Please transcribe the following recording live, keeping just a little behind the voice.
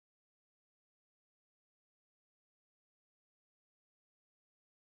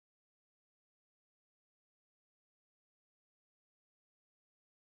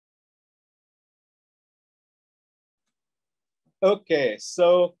Okay,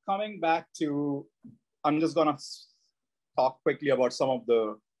 so coming back to, I'm just gonna talk quickly about some of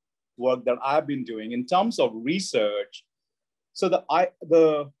the work that I've been doing in terms of research. So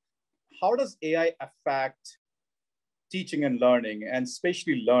how does AI affect teaching and learning, and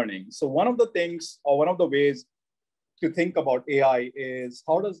especially learning? So one of the things, or one of the ways to think about AI is,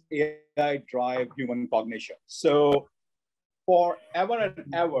 how does AI drive human cognition? So forever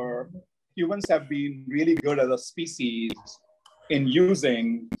and ever, humans have been really good as a species in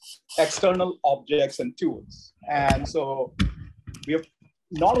using external objects and tools. And so we have,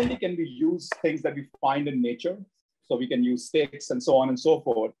 not only can we use things that we find in nature, so we can use sticks and so on and so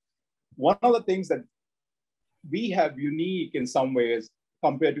forth. One of the things that we have unique in some ways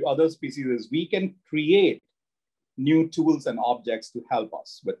compared to other species is we can create new tools and objects to help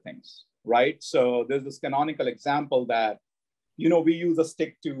us with things, right? So there's this canonical example that, we use a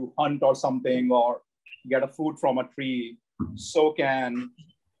stick to hunt or something, or get a food from a tree. So can,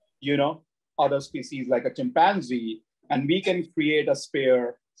 other species like a chimpanzee, and we can create a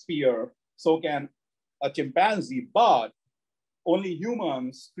sphere. So can a chimpanzee, but only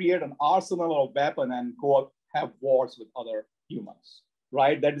humans create an arsenal of weapon and go have wars with other humans,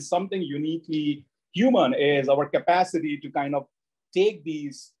 right? That is something uniquely human, is our capacity to kind of take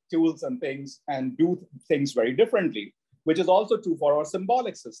these tools and things and do things very differently, which is also true for our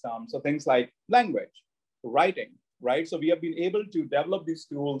symbolic system. So things like language, writing, right? So we have been able to develop these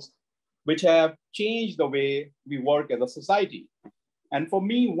tools which have changed the way we work as a society. And for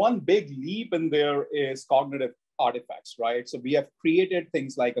me, one big leap in there is cognitive artifacts, right? So we have created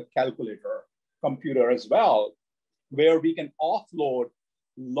things like a calculator, computer as well, where we can offload a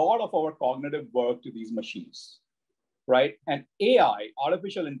lot of our cognitive work to these machines, right? And AI,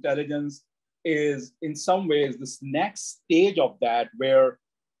 artificial intelligence, is in some ways this next stage of that, where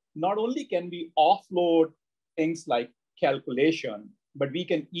not only can we offload things like calculation, but we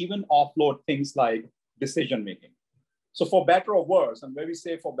can even offload things like decision making. So for better or worse, and where we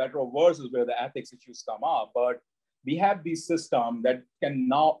say for better or worse is where the ethics issues come up, but we have these systems that can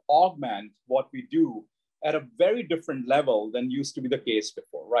now augment what we do at a very different level than used to be the case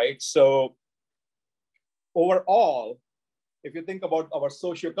before, right? So overall, if you think about our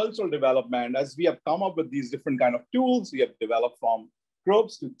socio-cultural development, as we have come up with these different kind of tools, we have developed from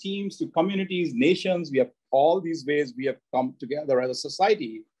groups to teams to communities, nations, we have all these ways we have come together as a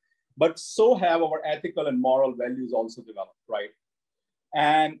society, but so have our ethical and moral values also developed, right?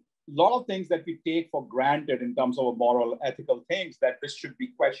 And a lot of things that we take for granted in terms of moral, ethical things, that this should be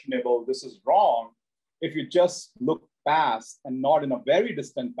questionable, this is wrong, if you just look past and not in a very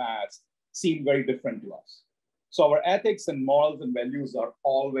distant past, seem very different to us. So our ethics and morals and values are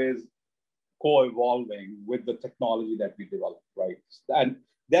always co-evolving with the technology that we develop, right? And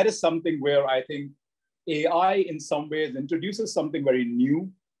that is something where I think AI in some ways introduces something very new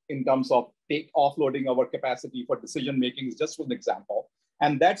in terms of offloading our capacity for decision making, is just one example.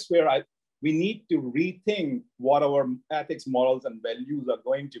 And that's where we need to rethink what our ethics, morals, and values are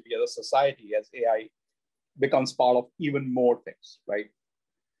going to be as a society as AI becomes part of even more things, right?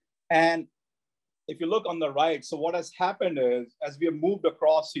 And if you look on the right, so what has happened is, as we have moved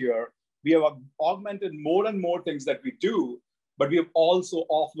across here, we have augmented more and more things that we do, but we have also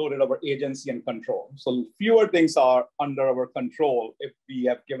offloaded our agency and control. So fewer things are under our control if we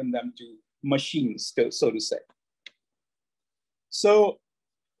have given them to machines, so to say. So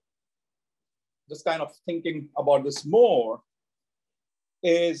just kind of thinking about this more,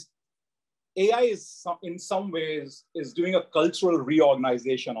 is AI is in some ways is doing a cultural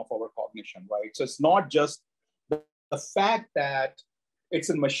reorganization of our cognition, right? So it's not just the fact that it's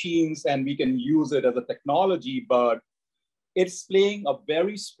in machines and we can use it as a technology, but it's playing a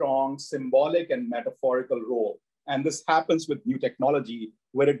very strong symbolic and metaphorical role. And this happens with new technology,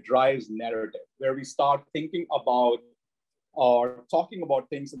 where it drives narrative, where we start thinking about or talking about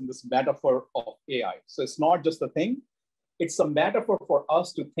things in this metaphor of AI. So it's not just a thing, it's a metaphor for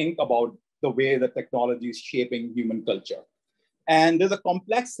us to think about the way that technology is shaping human culture. And there's a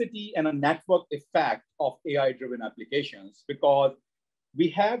complexity and a network effect of AI-driven applications, because we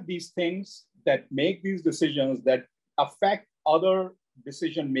have these things that make these decisions that affect other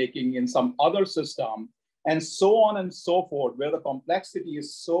decision-making in some other system, and so on and so forth, where the complexity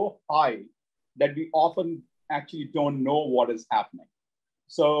is so high that we often actually don't know what is happening.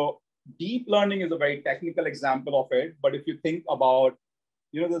 So deep learning is a very technical example of it, but if you think about,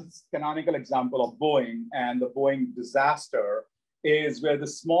 this canonical example of Boeing and the Boeing disaster, is where the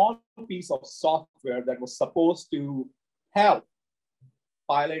small piece of software that was supposed to help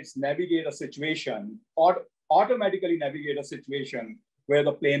pilots navigate a situation, or automatically navigate a situation where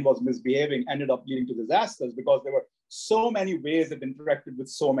the plane was misbehaving, ended up leading to disasters, because there were so many ways it interacted with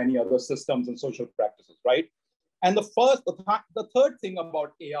so many other systems and social practices, right? And the third thing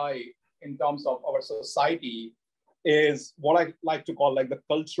about AI in terms of our society is what I like to call like the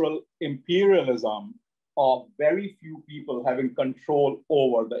cultural imperialism of very few people having control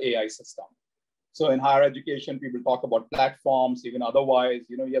over the AI system. So in higher education, people talk about platforms, even otherwise,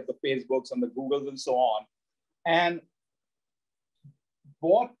 you have the Facebooks and the Googles and so on. And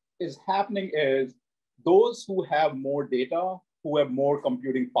what is happening is those who have more data, who have more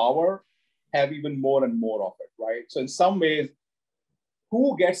computing power, have even more and more of it, right? So in some ways,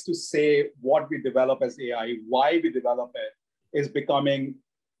 who gets to say what we develop as AI, why we develop it, is becoming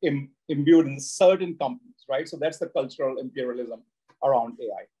imbued in certain companies, right? So that's the cultural imperialism around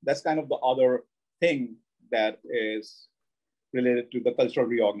AI. That's kind of the other thing that is related to the cultural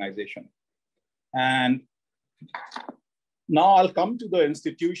reorganization. And now I'll come to the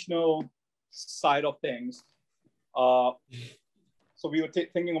institutional side of things. So we were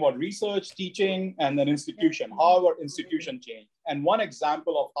thinking about research, teaching, and then institution, how our institution changed. And one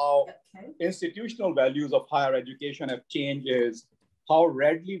example of how institutional values of higher education have changed is how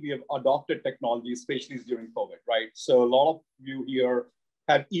readily we have adopted technology, especially during COVID, right? So a lot of you here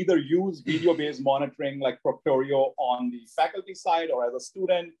have either used video-based monitoring like Proctorio on the faculty side, or as a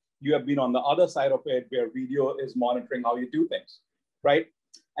student, you have been on the other side of it where video is monitoring how you do things, right?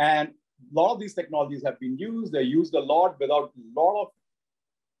 And a lot of these technologies have been used. They're used a lot without a lot of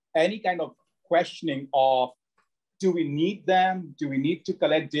any kind of questioning of, do we need them? Do we need to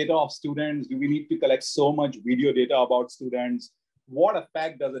collect data of students? Do we need to collect so much video data about students? What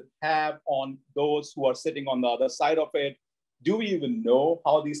effect does it have on those who are sitting on the other side of it? Do we even know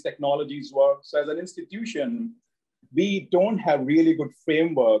how these technologies work? So as an institution, we don't have really good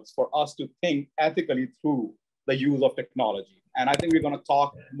frameworks for us to think ethically through the use of technology. And I think we're going to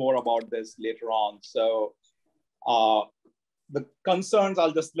talk more about this later on. So the concerns,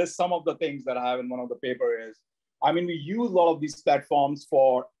 I'll just list some of the things that I have in one of the paper is, I mean, we use a lot of these platforms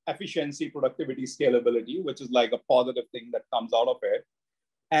for efficiency, productivity, scalability, which is like a positive thing that comes out of it.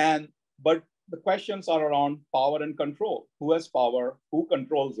 But the questions are around power and control. Who has power? Who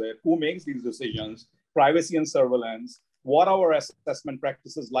controls it? Who makes these decisions? Privacy and surveillance. What are our assessment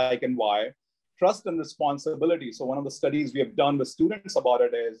practices like and why? Trust and responsibility. So one of the studies we have done with students about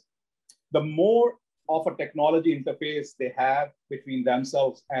it is the more of a technology interface they have between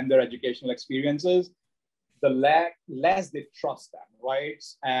themselves and their educational experiences, the less they trust them, right?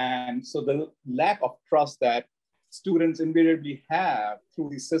 And so the lack of trust that students invariably have through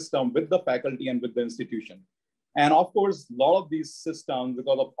the system with the faculty and with the institution. And of course, a lot of these systems,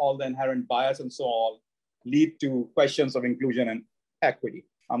 because of all the inherent bias and so on, lead to questions of inclusion and equity.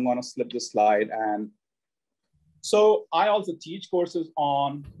 I'm gonna slip this slide. And so I also teach courses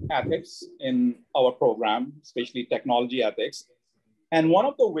on ethics in our program, especially technology ethics. And one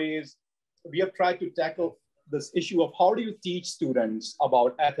of the ways we have tried to tackle this issue of how do you teach students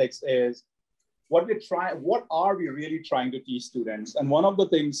about ethics is what are we really trying to teach students? And one of the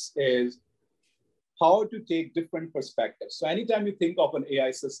things is how to take different perspectives. So anytime you think of an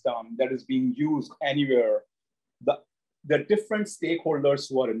AI system that is being used anywhere, there are different stakeholders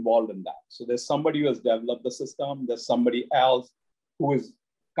who are involved in that. So there's somebody who has developed the system, there's somebody else who has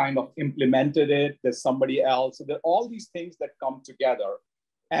kind of implemented it, there's somebody else. So there are all these things that come together.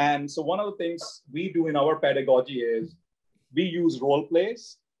 And so one of the things we do in our pedagogy is we use role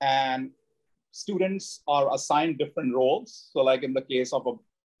plays, and students are assigned different roles. So like in the case of a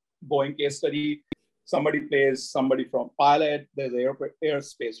Boeing case study, somebody plays somebody from pilot, there's an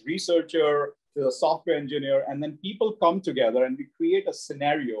airspace researcher, there's a software engineer, and then people come together and we create a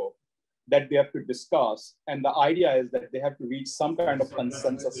scenario that they have to discuss. And the idea is that they have to reach some kind of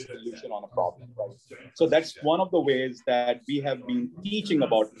consensus solution on a problem, right? So that's one of the ways that we have been teaching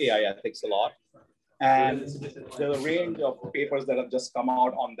about AI ethics a lot. And there's a range of papers that have just come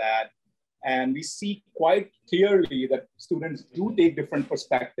out on that. And we see quite clearly that students do take different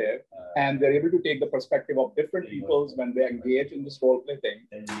perspective, and they're able to take the perspective of different peoples when they engage in this role play thing.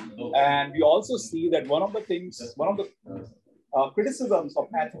 And we also see that one of the criticisms of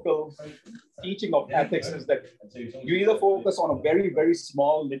ethical teaching of ethics is that you either focus on a very, very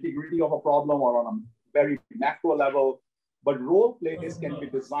small nitty-gritty of a problem or on a very macro level, but role plays can be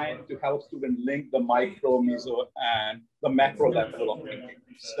designed to help students link the micro, meso, and the macro level of thinking.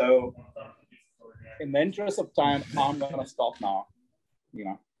 So in the interest of time, I'm gonna stop now,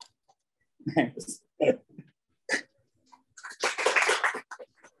 Thanks.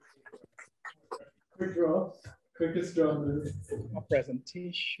 Quick draw. Quickest draw. A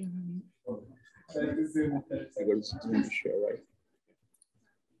presentation. Thank you so much. I got to share, right?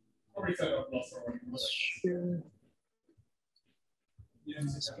 Share.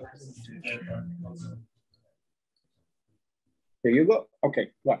 There you go.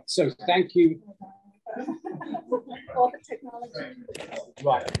 Okay, right. So thank you. All the technology.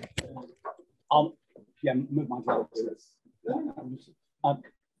 Right. Yeah, move my glasses.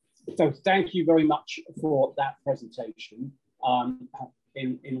 So thank you very much for that presentation.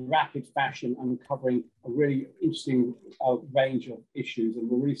 In rapid fashion and covering a really interesting range of issues. And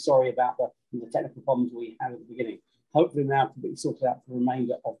we're really sorry about the technical problems we had at the beginning. Hopefully now to be sorted out for the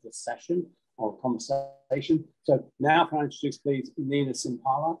remainder of the session or conversation. So now can I introduce please Nina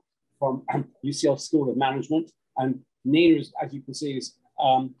Seppala from UCL School of Management. And Nina, is, as you can see, is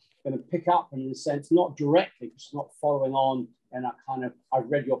going to pick up and in a sense, not directly, because she's not following on and I've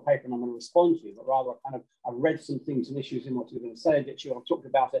read your paper and I'm going to respond to you, but rather I've read some things and issues in what you're going to say, that you have talked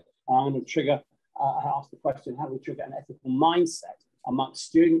about it, and I'm going to trigger, ask the question, how do we trigger an ethical mindset amongst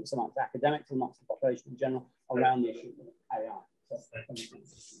students, amongst academics, amongst the population in general around the issue of AI? So,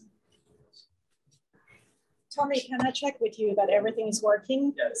 Tommy, can I check with you that everything is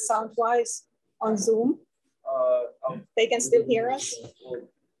working sound-wise on Zoom? They can still hear us?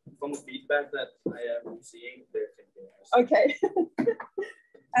 From the feedback that I am seeing, they can hear us. Okay.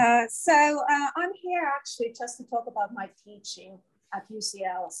 So I'm here actually just to talk about my teaching at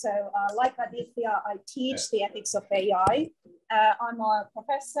UCL. So like Aditya, I teach the ethics of AI. I'm a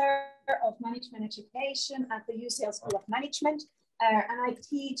professor of management education at the UCL School of Management, and I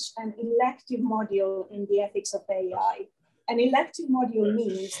teach an elective module in the ethics of AI. An elective module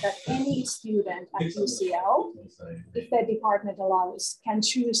means that any student at UCL, if their department allows, can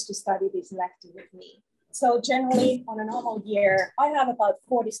choose to study this elective with me. So generally on a normal year, I have about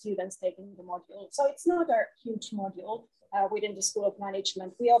 40 students taking the module. So it's not a huge module within the School of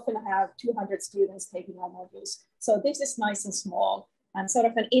Management. We often have 200 students taking our modules. So this is nice and small and sort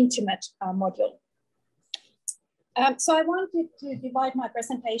of an intimate module. So I wanted to divide my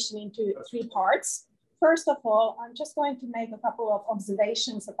presentation into 3 parts. First of all, I'm just going to make a couple of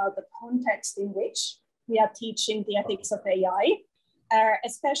observations about the context in which we are teaching the ethics of AI,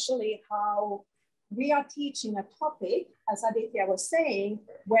 especially how we are teaching a topic, as Aditya was saying,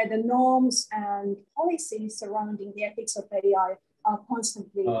 where the norms and policies surrounding the ethics of AI are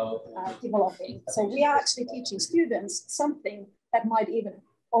constantly developing. So we are actually teaching students something that might even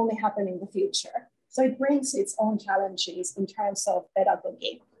only happen in the future. So it brings its own challenges in terms of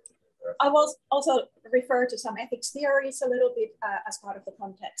pedagogy. I will also refer to some ethics theories a little bit as part of the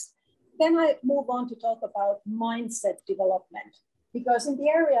context. Then I move on to talk about mindset development, because in the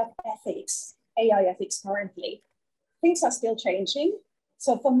area of ethics, AI ethics currently, things are still changing.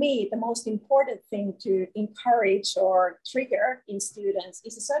 So for me, the most important thing to encourage or trigger in students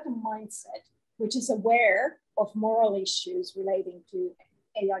is a certain mindset, which is aware of moral issues relating to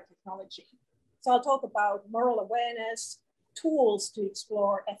AI technology. So I'll talk about moral awareness, tools to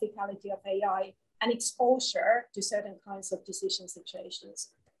explore ethicality of AI, and exposure to certain kinds of decision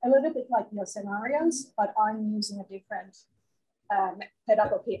situations. A little bit like your scenarios, but I'm using a different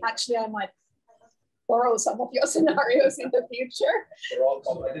pedagogy. Actually, I might borrow some of your scenarios in the future.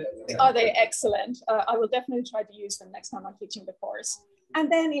 Are they excellent? I will definitely try to use them next time I'm teaching the course.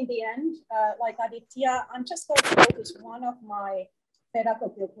 And then in the end, like Aditya, I'm just going to focus one of my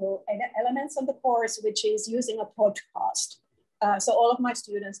pedagogical elements on the course, which is using a podcast. So all of my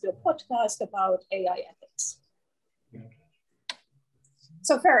students do a podcast about AI ethics.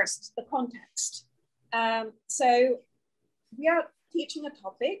 So first, the context. So we are teaching a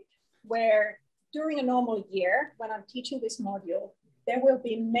topic where during a normal year, when I'm teaching this module, there will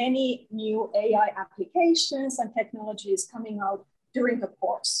be many new AI applications and technologies coming out during the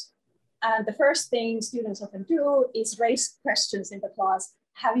course. And the first thing students often do is raise questions in the class.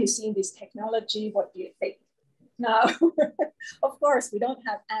 Have you seen this technology? What do you think? Now, of course, we don't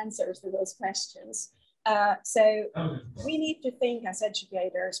have answers to those questions. So we need to think as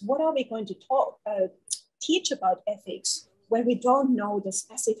educators, what are we going to teach about ethics when we don't know the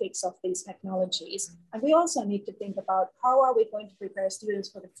specifics of these technologies? And we also need to think about how are we going to prepare students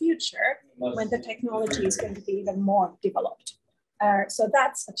for the future when the technology is going to be even more developed. So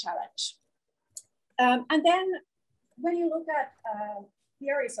that's a challenge. And then when you look at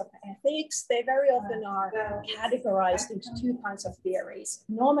theories of ethics, they very often are categorized into 2 kinds of theories.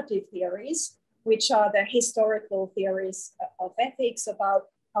 Normative theories, which are the historical theories of ethics about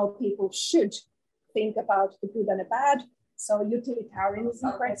how people should think about the good and the bad. So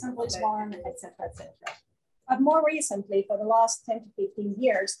utilitarianism, for example, is one, etc., etc. But more recently, for the last 10 to 15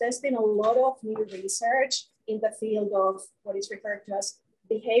 years, there's been a lot of new research in the field of what is referred to as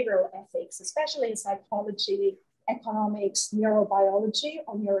behavioral ethics, especially in psychology, economics, neurobiology,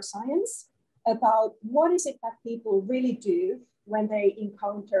 or neuroscience, about what is it that people really do when they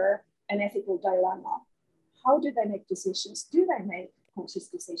encounter an ethical dilemma. How do they make decisions? Do they make conscious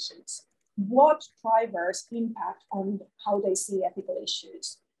decisions? What drivers impact on how they see ethical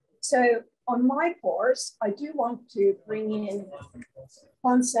issues? So on my course, I do want to bring in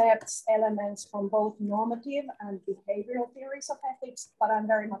concepts, elements from both normative and behavioral theories of ethics, but I'm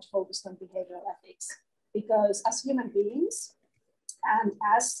very much focused on behavioral ethics because as human beings, and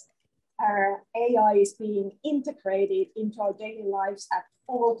as our AI is being integrated into our daily lives at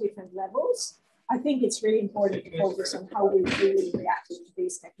all different levels, I think it's really important to focus on how we really react to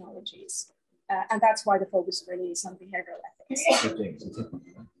these technologies. And that's why the focus really is on behavioral ethics.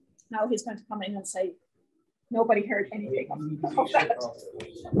 Now he's going to come in and say, nobody heard anything of that.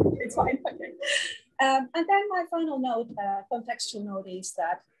 It's fine, okay. And then my final note, contextual note is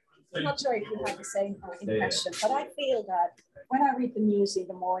that, I'm not sure if you have the same impression, but I feel that when I read the news in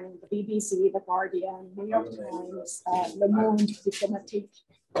the morning, the BBC, the Guardian, New York Times, Le Monde Diplomatique,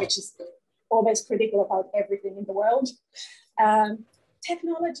 which is always critical about everything in the world,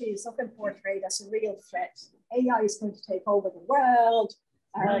 technology is often portrayed as a real threat. AI is going to take over the world,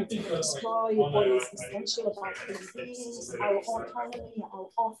 to destroy what is essential about human beings, our autonomy, our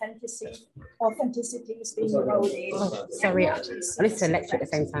authenticity is being eroded. Oh, sorry, I listened to a lecture at the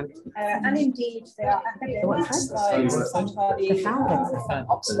same time. And indeed, there are academics like somebody from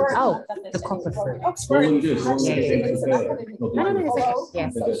Oxford. Oh, the copper fruit. Oxford.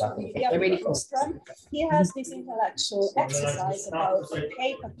 Yes, they're really cool. He has this intellectual exercise about a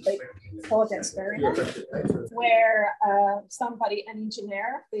pay-per-click thought experiment where somebody, an engineer,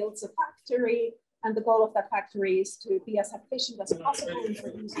 builds a factory, and the goal of that factory is to be as efficient as possible in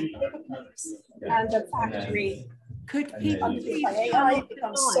producing paper clips. And the factory could be understood by AI,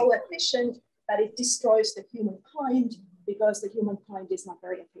 becomes so efficient that it destroys the humankind because the humankind is not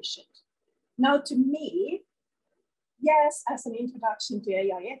very efficient. Now, to me, yes, as an introduction to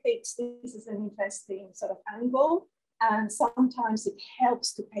AI ethics, this is an interesting sort of angle, and sometimes it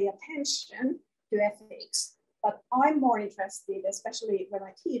helps to pay attention to ethics. But I'm more interested, especially when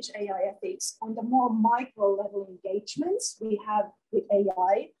I teach AI ethics, on the more micro level engagements we have with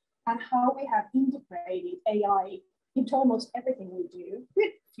AI and how we have integrated AI into almost everything we do,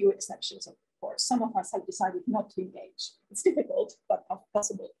 with few exceptions, of course. Some of us have decided not to engage. It's difficult, but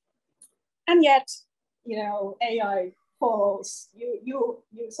possible. And yet, you know, AI falls. You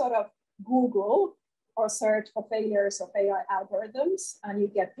sort of Google or search for failures of AI algorithms, and you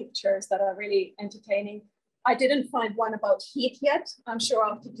get pictures that are really entertaining. I didn't find one about heat yet. I'm sure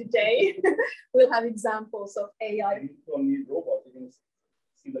after today, we'll have examples of AI. You don't need robots, you can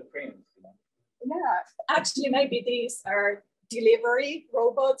see the cranes. You know? Yeah, actually, maybe these are delivery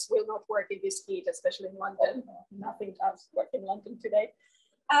robots will not work in this heat, especially in London. Nothing does work in London today.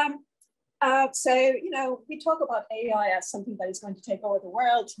 So, you know, we talk about AI as something that is going to take over the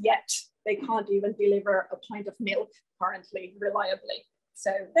world, yet they can't even deliver a pint of milk currently reliably.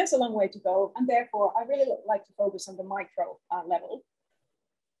 So there's a long way to go. And therefore, I really like to focus on the micro level.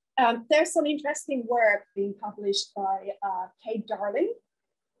 There's some interesting work being published by Kate Darling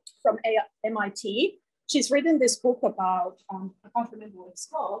from MIT. She's written this book about, I can't remember what it's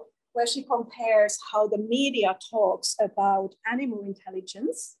called, where she compares how the media talks about animal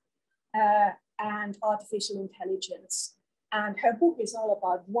intelligence and artificial intelligence. And her book is all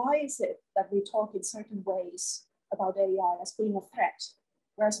about why is it that we talk in certain ways about AI as being a threat,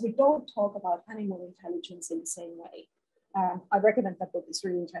 whereas we don't talk about animal intelligence in the same way. I recommend that book, it's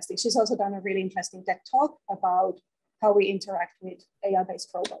really interesting. She's also done a really interesting TED talk about how we interact with AI-based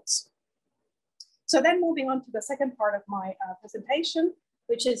robots. So then moving on to the second part of my presentation,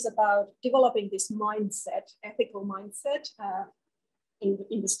 which is about developing this mindset, ethical mindset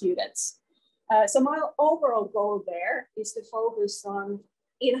in the students. So my overall goal there is to focus on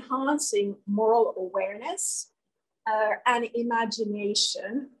enhancing moral awareness and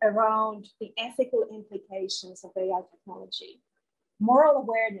imagination around the ethical implications of AI technology. Moral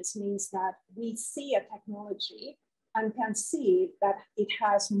awareness means that we see a technology and can see that it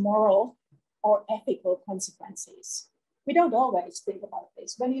has moral or ethical consequences. We don't always think about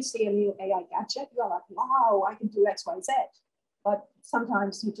this. When you see a new AI gadget, you're like, wow, I can do X, Y, Z. But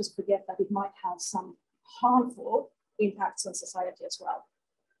sometimes you just forget that it might have some harmful impacts on society as well.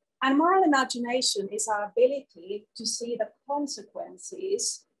 And moral imagination is our ability to see the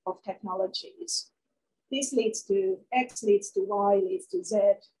consequences of technologies. This leads to X, leads to Y, leads to Z,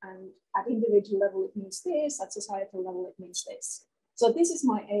 and at individual level it means this, at societal level it means this. So this is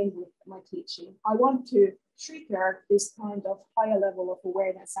my aim with my teaching. I want to trigger this kind of higher level of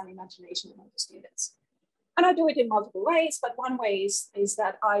awareness and imagination among the students. And I do it in multiple ways, but one way is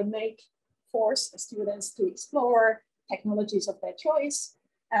that I force the students to explore technologies of their choice.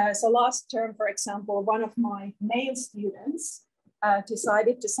 So last term, for example, one of my male students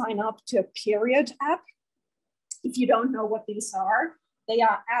decided to sign up to a period app. If you don't know what these are, they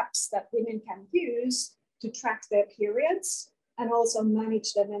are apps that women can use to track their periods and also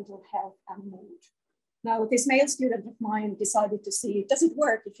manage their mental health and mood. Now, this male student of mine decided to see, does it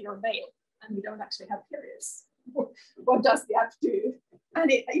work if you're male and you don't actually have periods? What does the app do?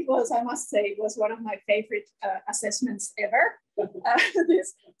 And it was, I must say, it was one of my favorite assessments ever.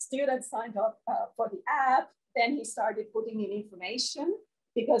 This student signed up for the app, then he started putting in information,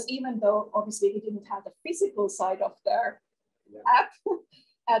 because even though obviously he didn't have the physical side of the app,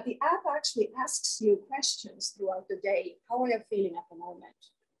 the app actually asks you questions throughout the day. How are you feeling at the moment?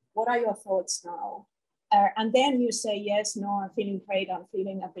 What are your thoughts now? And then you say, yes, no, I'm feeling great. I'm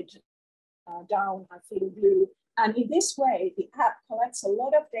feeling a bit down. I'm feeling blue. And in this way, the app collects a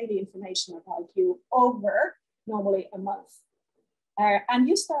lot of daily information about you over normally a month. And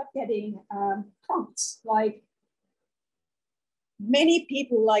you start getting prompts like, many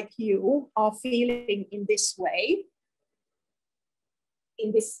people like you are feeling in this way,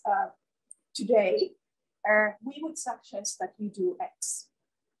 in this today, we would suggest that you do X.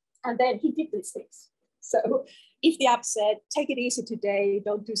 And then he did these things. So if the app said, take it easy today,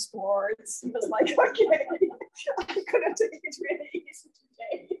 don't do sports, he was like, okay, I'm gonna take it really easy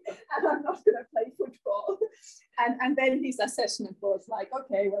today, and I'm not gonna play football. And then his assessment was like,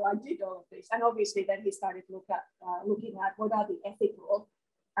 okay, well, I did all of this. And obviously then he started looking at what are the ethical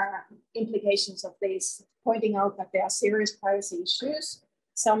implications of this, pointing out that there are serious privacy issues.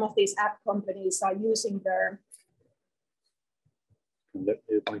 Some of these app companies are using their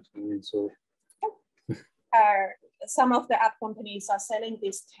some of the app companies are selling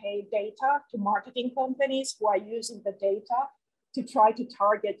this data to marketing companies who are using the data to try to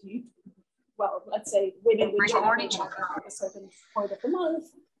target you. Well, let's say women with a certain point of the month,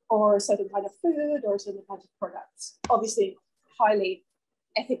 or a certain kind of food, or certain kind of products. Obviously, highly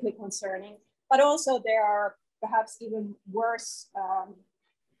ethically concerning, but also there are perhaps even worse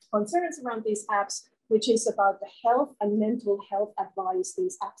concerns around these apps, which is about the health and mental health advice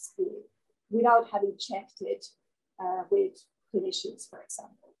these apps give, without having checked it with clinicians, for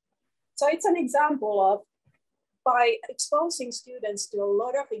example. So it's an example of, by exposing students to a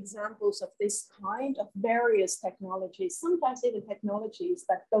lot of examples of this kind of various technologies, sometimes even technologies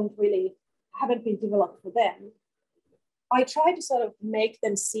that haven't been developed for them, I try to sort of make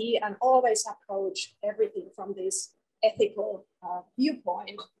them see and always approach everything from this ethical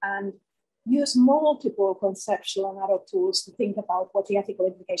viewpoint, and use multiple conceptual and other tools to think about what the ethical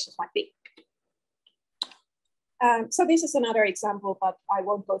implications might be. So this is another example, but I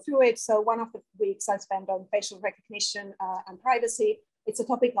won't go through it. So one of the weeks I spent on facial recognition and privacy. It's a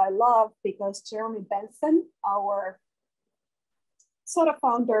topic I love because Jeremy Bentham, our sort of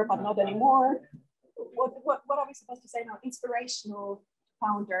founder, but not anymore. What are we supposed to say now? Inspirational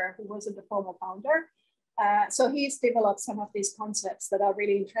founder, who wasn't the former founder. So he's developed some of these concepts that are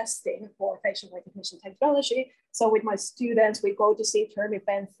really interesting for facial recognition technology. So with my students, we go to see Jeremy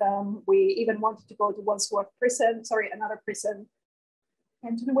Bentham. We even wanted to go to Wandsworth Prison, another prison,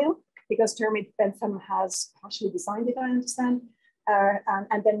 Pentonville, because Jeremy Bentham has partially designed it, I understand.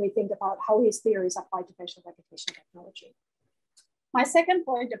 And then we think about how his theories apply to facial recognition technology. My second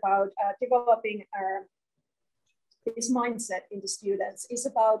point about developing this mindset in the students is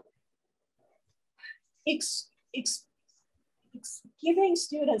about giving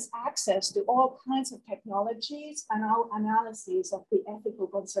students access to all kinds of technologies and our analysis of the ethical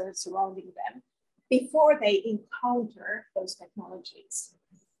concerns surrounding them before they encounter those technologies.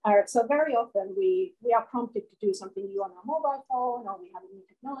 So very often we are prompted to do something new on our mobile phone, or we have a new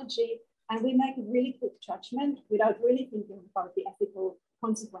technology, and we make a really quick judgment without really thinking about the ethical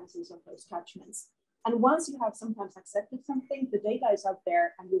consequences of those judgments. And once you have sometimes accepted something, the data is out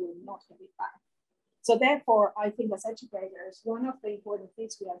there and you will not get it back. So therefore, I think as educators, one of the important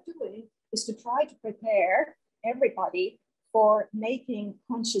things we are doing is to try to prepare everybody for making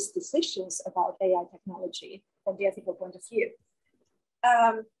conscious decisions about AI technology from the ethical point of view.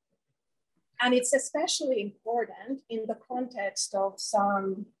 And it's especially important in the context of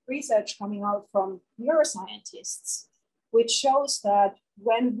some research coming out from neuroscientists, which shows that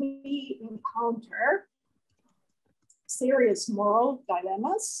when we encounter serious moral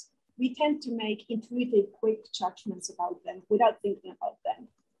dilemmas, we tend to make intuitive, quick judgments about them without thinking about them.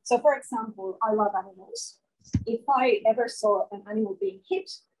 So for example, I love animals. If I ever saw an animal being hit,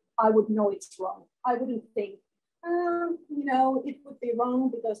 I would know it's wrong. I wouldn't think, it would be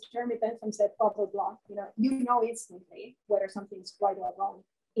wrong because Jeremy Bentham said blah, blah, blah. You know instantly whether something's right or wrong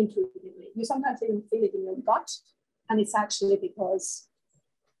intuitively. You sometimes even feel it in your gut. And it's actually because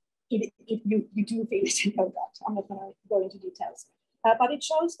you do feel it in your gut. I'm not going to go into details. But it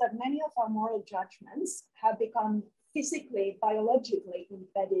shows that many of our moral judgments have become physically, biologically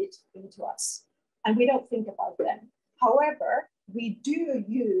embedded into us, and we don't think about them. However, we do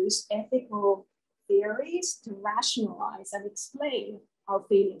use ethical theories to rationalize and explain our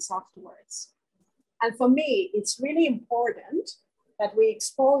feelings afterwards. And for me, it's really important that we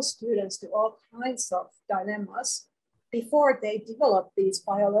expose students to all kinds of dilemmas before they develop these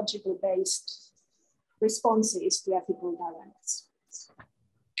biological based responses to ethical dilemmas.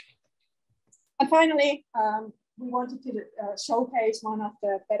 And finally, we wanted to showcase one of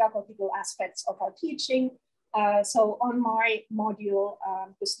the pedagogical aspects of our teaching. So on my module,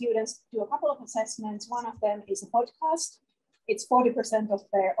 the students do a couple of assessments. One of them is a podcast. It's 40% of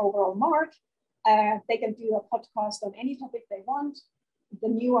their overall mark. They can do a podcast on any topic they want. The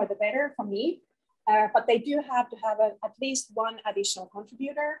newer, the better for me. But they do have to have at least one additional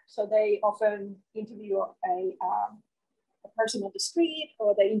contributor. So they often interview a person on the street,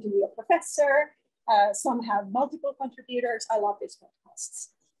 or they interview a professor. Some have multiple contributors. I love these podcasts.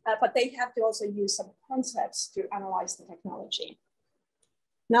 But they have to also use some concepts to analyze the technology.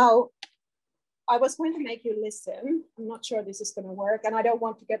 Now, I was going to make you listen. I'm not sure this is going to work, and I don't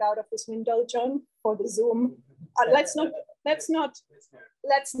want to get out of this window, John, for the Zoom. Let's not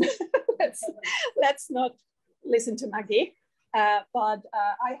listen to Maggie. But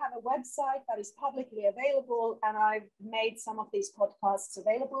I have a website that is publicly available, and I've made some of these podcasts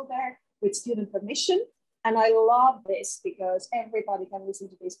available there with student permission. And I love this because everybody can listen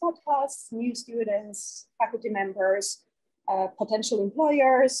to these podcasts, new students, faculty members, potential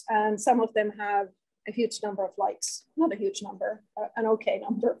employers, and some of them have a huge number of likes, not a huge number, an okay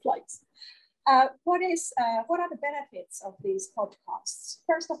number of likes. What are the benefits of these podcasts?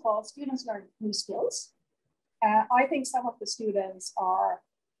 First of all, students learn new skills. I think some of the students are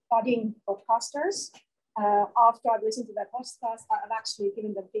budding podcasters. After I've listened to their podcast, I've actually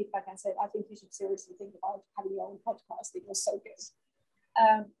given them feedback and said, I think you should seriously think about having your own podcast. It was so good.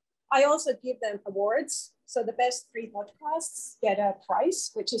 I also give them awards. So the best 3 podcasts get a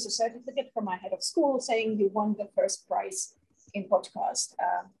prize, which is a certificate from my head of school saying you won the first prize in podcast.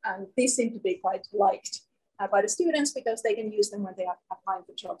 And these seem to be quite liked by the students because they can use them when they are applying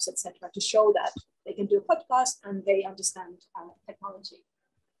for jobs, etc., to show that they can do a podcast and they understand technology.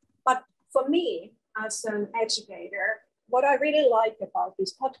 But for me, as an educator, what I really like about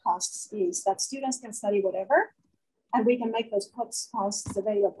these podcasts is that students can study whatever, and we can make those podcasts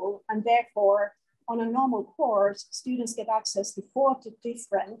available. And therefore, on a normal course, students get access to 40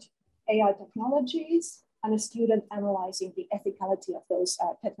 different AI technologies and a student analyzing the ethicality of those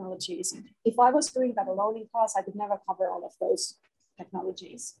technologies. If I was doing that alone in class, I could never cover all of those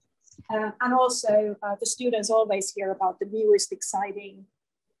technologies. And also, the students always hear about the newest, exciting,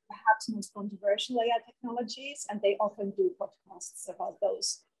 perhaps most controversial AI technologies, and they often do podcasts about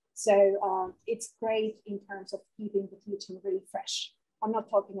those. So it's great in terms of keeping the teaching really fresh. I'm not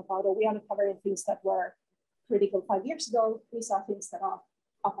talking about, we are not covering things that were critical 5 years ago. These are things that are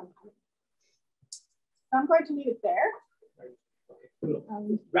up and coming. I'm going to leave it there.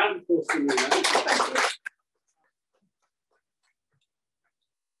 Round of applause.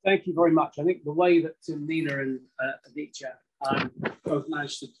 Thank you very much. I think the way that Nina and Aditya both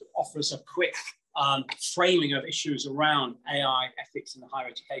managed to offer us a quick framing of issues around AI ethics in higher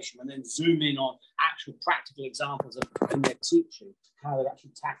education, and then zoom in on actual practical examples of in their teaching, how they're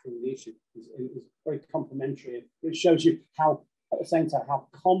actually tackling the issue is very complimentary. It shows you how, at the same time, how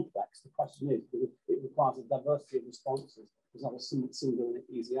complex the question is, because it requires a diversity of responses. There's not a single and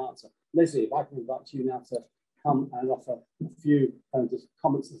easy answer. Lesley, if I can invite you now to come and offer a few just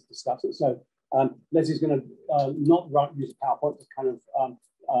comments as discussed. So Lesley's going to not use a PowerPoint, to kind of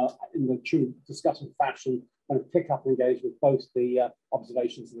in the true discussion fashion, kind of pick up and engage with both the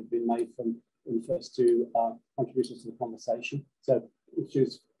observations that have been made from in the first 2 contributions to the conversation. So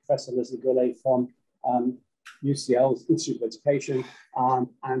introduce Professor Lesley Gourlay from UCL's Institute of Education, and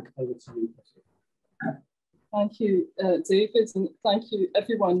over to you. Thank you, David, and thank you,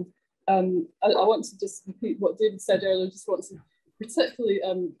 everyone. I want to just repeat what David said earlier. Just want to particularly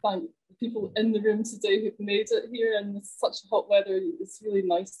thank the people in the room today who've made it here in such hot weather. It's really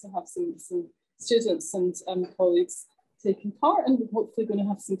nice to have some students and colleagues taking part, and we're hopefully going to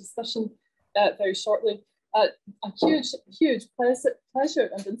have some discussion very shortly. A huge pleasure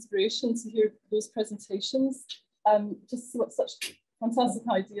and inspiration to hear those presentations. Just such fantastic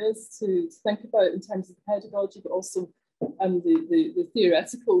ideas to think about in terms of pedagogy, but also the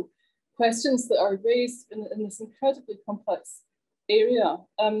theoretical questions that are raised in this incredibly complex area.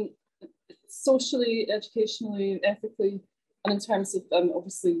 socially, educationally, ethically, and in terms of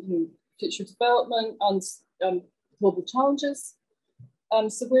obviously, you know, future development and global challenges.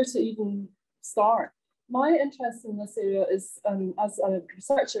 So where to even start? My interest in this area is as a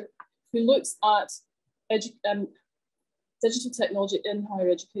researcher who looks at digital technology in higher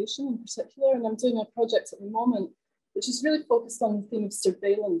education in particular, and I'm doing a project at the moment which is really focused on the theme of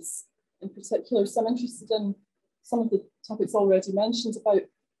surveillance in particular. So I'm interested in some of the topics already mentioned about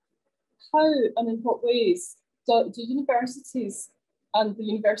how and in what ways do universities and the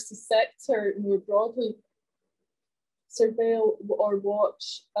university sector more broadly surveil or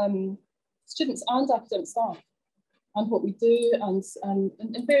watch students and academic staff and what we do and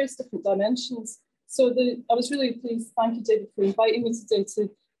in various different dimensions. So I was really pleased, thank you David for inviting me today to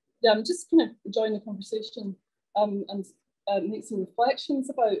just kind of join the conversation and make some reflections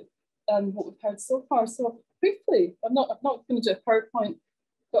about what we've heard so far. So briefly, I'm not going to do a PowerPoint,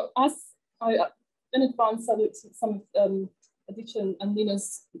 but as in advance I looked at some of Aditya and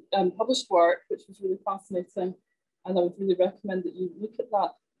Nina's published work, which was really fascinating, and I would really recommend that you look at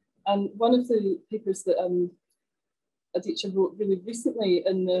that. And one of the papers that Aditya wrote really recently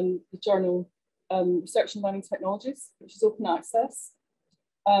in the journal Research and Learning Technologies, which is open access,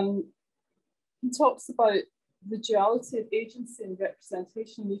 he talks about the duality of agency and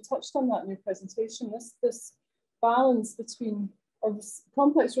representation. You touched on that in your presentation. This balance between, or this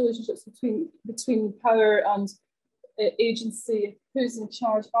complex relationships between power and agency. Who's in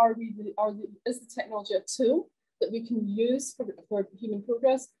charge? Is the technology a tool that we can use for human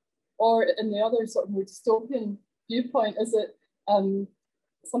progress, or in the other sort of more dystopian viewpoint, is it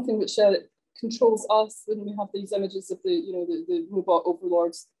something which controls us when we have these images of the robot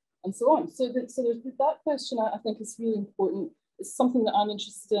overlords and so on? So there's that question I think is really important. It's something that I'm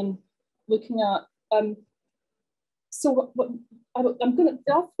interested in looking at. So what I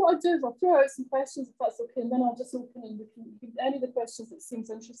do is I'll throw out some questions if that's okay, and then I'll just open and any of the questions that seems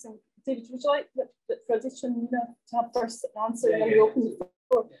interesting. David, would you like for Aditya and Nina to have first answer, and then we open the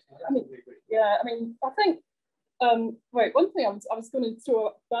floor? I think right, one thing I was going to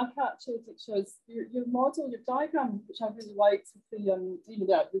throw back at you, which was your model, your diagram, which I really liked,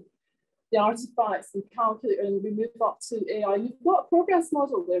 with the artifacts, the calculator, and we move up to AI. You've got a progress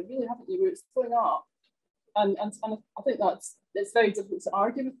model there, really, haven't you, where it's going up? And I think it's very difficult to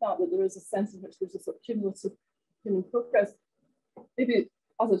argue with that there is a sense in which there's a sort of cumulative human progress. Maybe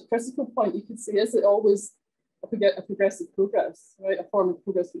as a critical point, you could say, is it always a progressive progress, right? A form of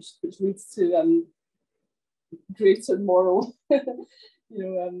progress which leads to greater moral,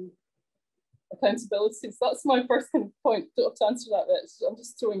 accountability. So that's my first kind of point. Don't have to answer that bit. I'm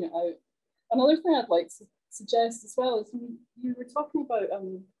just throwing it out. Another thing I'd like to suggest as well is you were talking about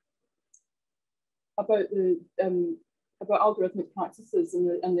algorithmic practices and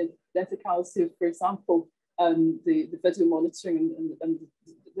the ethicality of, for example, the video monitoring and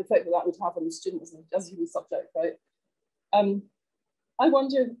the effect that would have on the student as a human subject, right? I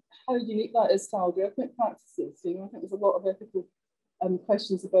wonder how unique that is to algorithmic practices. I think there's a lot of ethical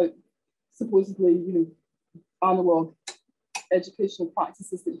questions about supposedly, analog educational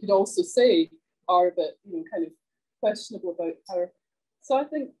practices that you could also say are a bit, kind of questionable about power. So I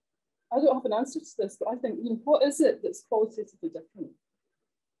think, I don't have an answer to this, but I think, what is it that's qualitatively different,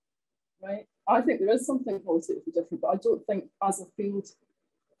 right? I think there is something qualitatively different, but I don't think as a field,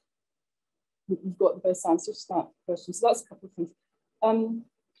 we've got the best answers to that question. So that's a couple of things.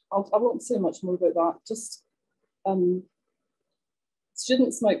 I won't say much more about that. Just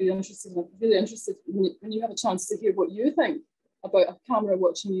students might be interested, and I'm really interested when you have a chance to hear what you think about a camera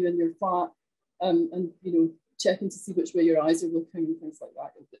watching you in your flat, and checking to see which way your eyes are looking and things like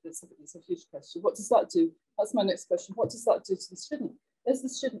that. It's a huge question. What does that do? That's my next question. What does that do to the student? Is the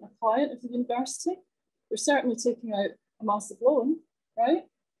student a client of the university? We're certainly taking out a massive loan, right?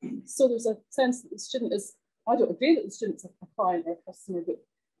 So there's a sense that the student is, I don't agree that the student's a client or a customer, but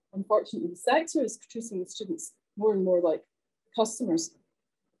unfortunately the sector is treating the students more and more like customers,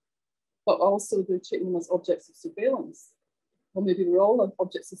 but also they're treating them as objects of surveillance. Well, maybe we're all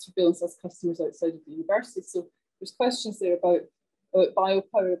objects of surveillance as customers outside of the university. So there's questions there about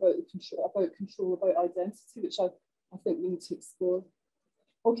biopower, about control, about identity, which I think we need to explore.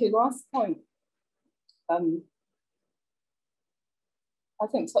 Okay, last point. I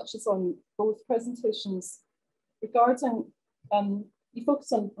think touches on both presentations regarding, you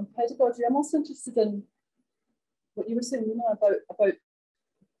focus on pedagogy. I'm also interested in what you were saying, Nina, about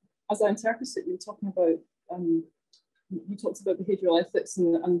as I interpret it, you were talking about, you talked about behavioural ethics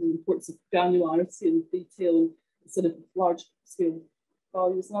and the importance of granularity and detail and sort of large scale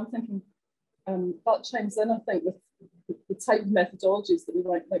values. And I'm thinking that chimes in, I think, with the type of methodologies that we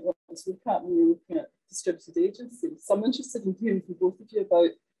might want to look at when we're looking at distributed agencies. So I'm interested in hearing from both of you about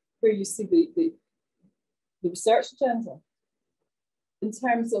where you see the research agenda in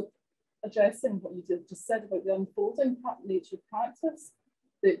terms of addressing what you just said about the unfolding nature of practice,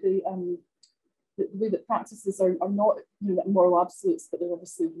 the way that practices are not moral absolutes, but they're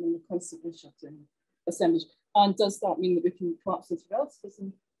obviously constantly shifting assemblage. And does that mean that we can collapse into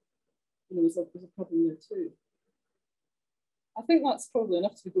relativism? There's a problem there too. I think that's probably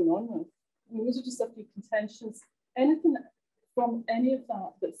enough to be going on with. Those are just a few contentions. Anything from any of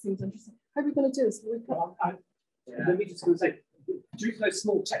that seems interesting? How are we going to do this? Let me just say, due to those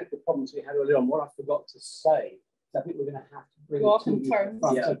small technical problems we had earlier on, what I forgot to say, I think we're going to have to bring it to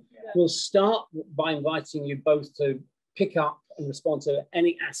you. So we'll start by inviting you both to pick up and respond to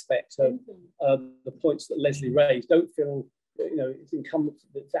any aspect of the points that Lesley raised. Don't feel it's incumbent to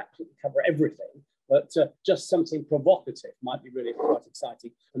absolutely cover everything, but just something provocative might be really quite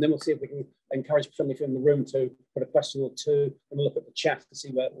exciting. And then we'll see if we can encourage somebody in the room to put a question or two, and we'll look at the chat to see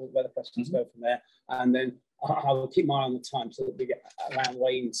where the questions go from there. And then I'll keep my eye on the time so that we get around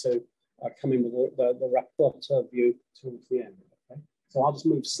Wayne to come in with the rapporteur view towards the end. Okay? So I'll just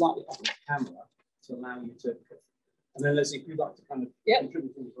move slightly off the camera to allow you to. And then Lesley, if you'd like to kind of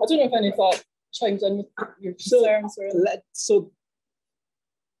contribute. I don't know if any of that chimes in with your concerns. So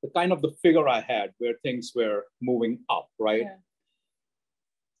the kind of the figure I had where things were moving up, right? Yeah.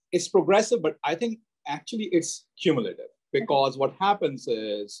 It's progressive, but I think actually it's cumulative, because what happens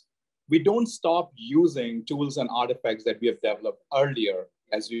is we don't stop using tools and artifacts that we have developed earlier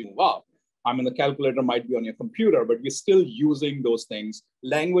as we move up. I mean, the calculator might be on your computer, but we're still using those things.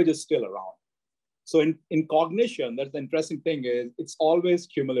 Language is still around. So in cognition, that's the interesting thing is it's always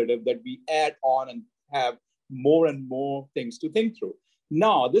cumulative, that we add on and have more and more things to think through.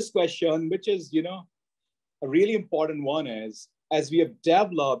 Now, this question, which is, a really important one, is as we have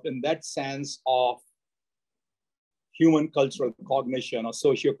developed in that sense of human cultural cognition or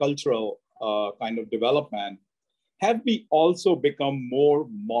sociocultural kind of development, have we also become more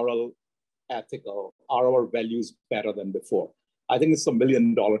moral, ethical? Are our values better than before? I think it's $1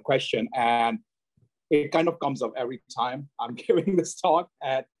 million question, and it kind of comes up every time I'm giving this talk.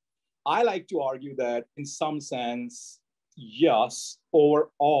 And I like to argue that in some sense, yes,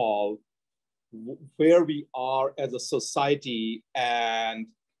 overall, where we are as a society,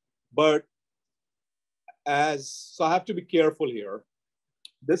 but so I have to be careful here.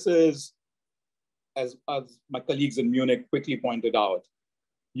 This is, as my colleagues in Munich quickly pointed out,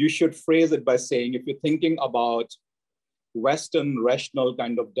 you should phrase it by saying, if you're thinking about Western rational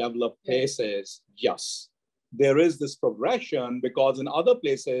kind of developed places, yes, there is this progression, because in other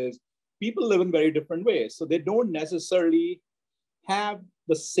places, people live in very different ways. So they don't necessarily have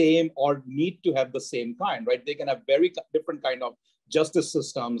the same or need to have the same kind, right? They can have very different kind of justice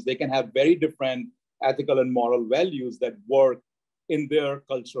systems. They can have very different ethical and moral values that work in their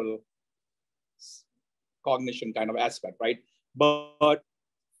cultural cognition kind of aspect, right? But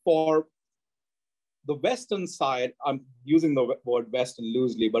for the Western side, I'm using the word Western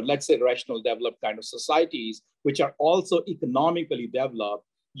loosely, but let's say rational developed kind of societies, which are also economically developed,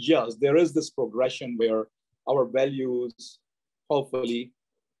 yes, there is this progression where our values, hopefully,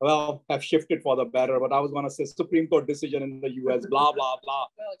 have shifted for the better. But I was going to say Supreme Court decision in the US, blah, blah, blah.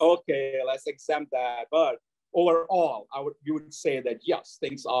 Okay, let's exempt that. But overall, you would say that, yes,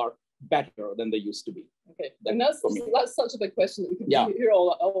 things are better than they used to be. Okay, and that's such a big question that we could hear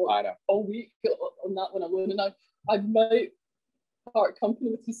all week on that one alone. And I might part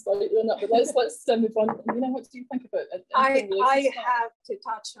company with you slightly on that, but let's move on. What do you think about it? I have to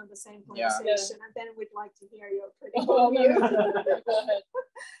touch on the same conversation, and then we'd like to hear your critical view. Go ahead.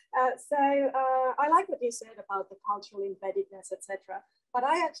 I like what you said about the cultural embeddedness, etc. But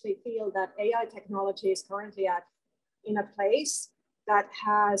I actually feel that AI technology is currently in a place that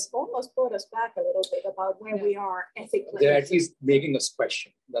has almost brought us back a little bit about where we are ethically. They're at least making us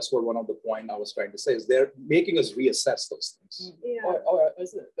question. That's what one of the point I was trying to say is they're making us reassess those things. Yeah. Or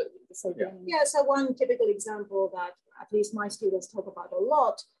is it? But so one typical example that at least my students talk about a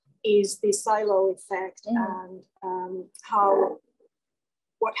lot is the silo effect and how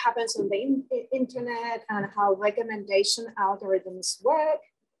what happens on the internet and how recommendation algorithms work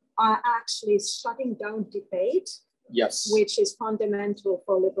are actually shutting down debate. Yes. Which is fundamental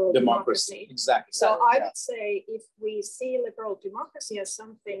for liberal democracy. Exactly. So I would say if we see liberal democracy as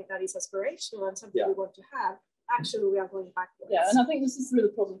something that is aspirational and something we want to have, actually we are going backwards. Yeah, and I think this is where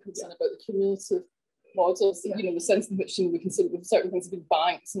the problem comes in about the cumulative models, the sense in which we consider certain things have been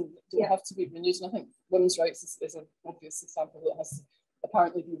banked and don't have to be renewed. And I think women's rights is an obvious example that has to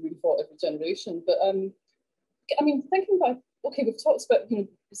apparently be rethought every generation. But I mean, thinking about, okay, we've talked about, it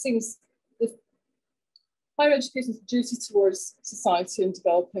seems the higher education's duty towards society and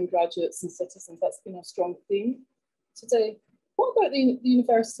developing graduates and citizens, that's been a strong theme today. What about the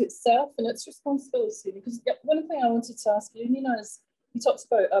university itself and its responsibility? Because one thing I wanted to ask you, Nina, is you talked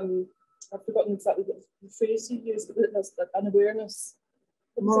about, I've forgotten exactly what the phrase you used, but there's an awareness.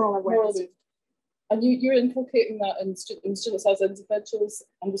 Moral awareness. And you're inculcating that in students as individuals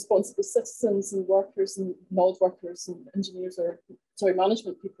and responsible citizens and workers and knowledge workers and engineers, or sorry,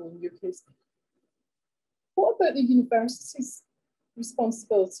 management people in your case. What about the university's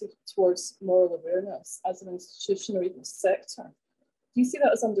responsibility towards moral awareness as an institution or even sector? Do you see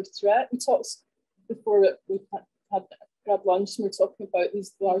that as under threat? We talked before, we had grab lunch, and we're talking about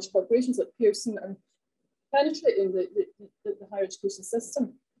these large corporations like Pearson are penetrating the higher education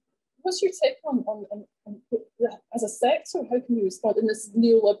system. What's your take on as a sector? How can we respond in this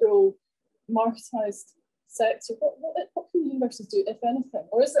neoliberal, marketized sector? What can universities do, if anything?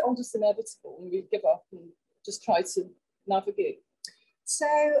 Or is it all just inevitable and we give up and just try to navigate? So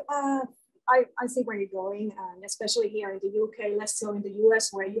I see where you're going, and especially here in the UK, less so in the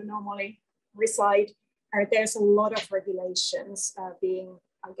US where you normally reside. There's a lot of regulations being,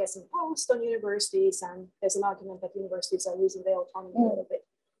 I guess, imposed on universities, and there's an argument that universities are losing their autonomy a little bit.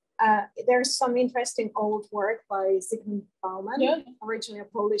 There's some interesting old work by Zygmunt Bauman, originally a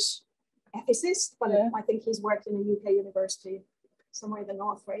Polish ethicist, but I think he's worked in a UK university somewhere in the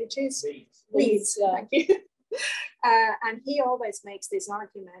north, where it is. Leeds, thank you. And he always makes this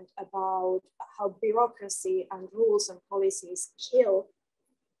argument about how bureaucracy and rules and policies kill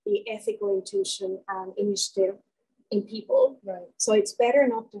the ethical intuition and initiative in people. Right. So it's better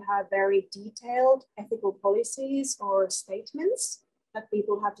not to have very detailed ethical policies or statements that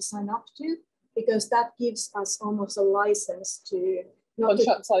people have to sign up to, because that gives us almost a license to not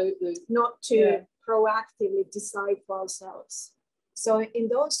to proactively decide for ourselves. So in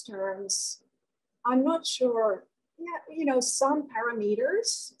those terms, I'm not sure, some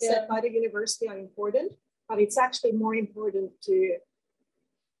parameters set by the university are important, but it's actually more important to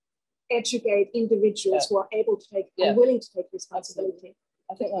educate individuals who are able to take and willing to take responsibility.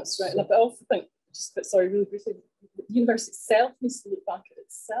 I think that's right. But I also think, really briefly, the university itself needs to look back at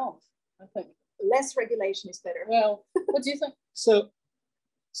itself, I think. Less regulation is better. Well, what do you think? So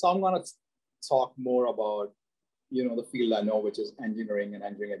I'm going to talk more about, the field I know, which is engineering and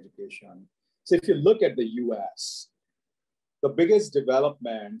engineering education. So if you look at the US, the biggest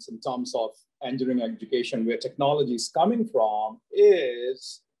developments in terms of engineering education, where technology is coming from,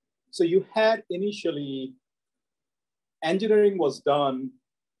 is, so you had initially, engineering was done,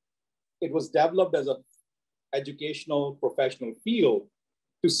 it was developed as an educational professional field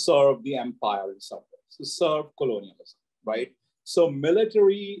to serve the empire in some ways, to serve colonialism, right? So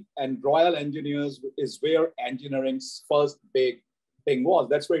military and royal engineers is where engineering's first big thing was.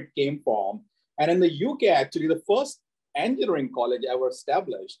 That's where it came from. And in the UK, actually, the first engineering college ever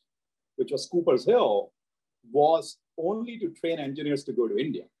established, which was Cooper's Hill, was only to train engineers to go to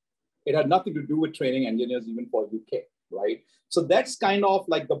India. It had nothing to do with training engineers even for UK, right? So that's kind of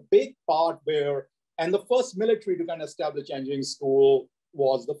like the big part where, and the first military to kind of establish engineering school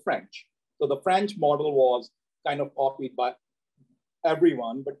was the French. So the French model was kind of copied by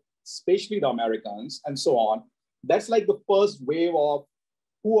everyone, but especially the Americans and so on. That's like the first wave of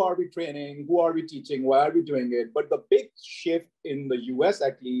who are we training, who are we teaching, why are we doing it? But the big shift in the US,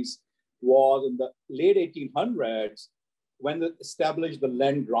 at least, was in the late 1800s when they established the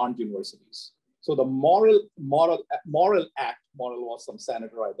land grant universities. So the Moral Act model was some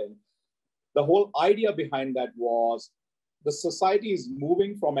senator, I think. The whole idea behind that was the society is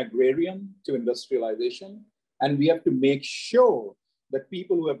moving from agrarian to industrialization, and we have to make sure that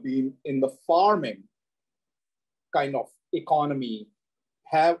people who have been in the farming kind of economy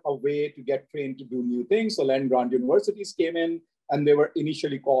have a way to get trained to do new things. So land grant universities came in, and they were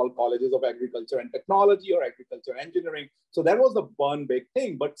initially called colleges of agriculture and technology or agriculture engineering. So that was the one big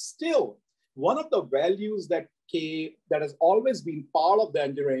thing. But still, one of the values that has always been part of the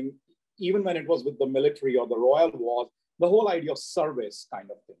engineering, even when it was with the military or the royal, was the whole idea of service kind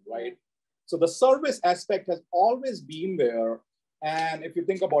of thing, right? So the service aspect has always been there. And if you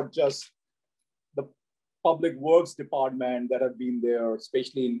think about just the public works department that have been there,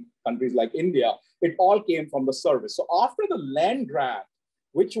 especially in countries like India, it all came from the service. So after the land grant,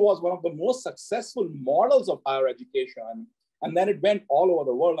 which was one of the most successful models of higher education, and then it went all over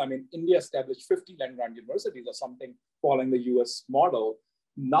the world. I mean, India established 50 land grant universities or something following the US model.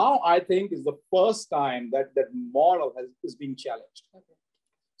 Now, I think is the first time that that model is being challenged. Okay.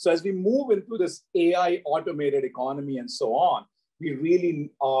 So as we move into this AI automated economy and so on, we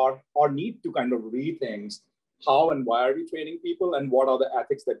really are or need to kind of rethink how and why are we training people, and what are the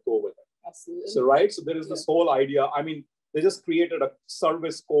ethics that go with it. Absolutely. So, right, so there is this whole idea. I mean, they just created a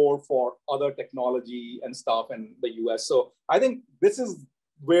service core for other technology and stuff in the US. So I think this is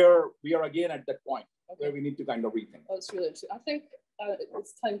where we are again at that point where we need to kind of rethink. That's really interesting. I think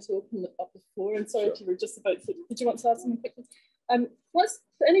it's time to open up the floor. And sorry if you were just about to, did you want to add something quickly?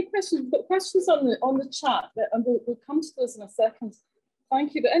 Any questions? We've got questions on the chat, and we'll come to those in a second.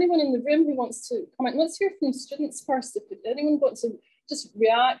 Thank you. But anyone in the room who wants to comment, let's hear from students first. If anyone wants to just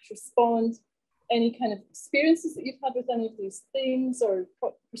react, respond, any kind of experiences that you've had with any of these themes or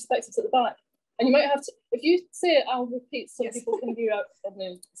perspectives at the back. And you might have to, if you say it, I'll repeat so people can hear out on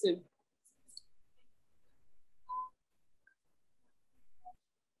the Zoom.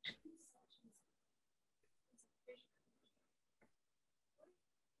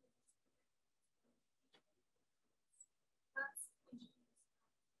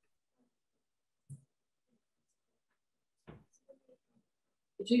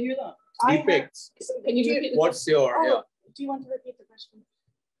 Did you hear that? Deepfakes. Can you repeat What's your, Do you want to repeat the question?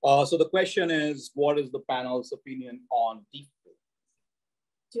 So the question is, what is the panel's opinion on deepfakes?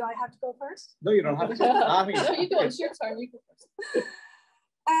 Do I have to go first? No, you don't have to. I mean, no, you go. It's your turn. You go first.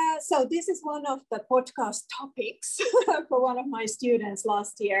 So this is one of the podcast topics for one of my students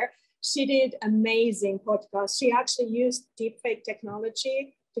last year. She did amazing podcast. She actually used deepfake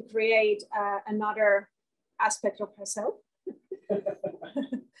technology to create another aspect of herself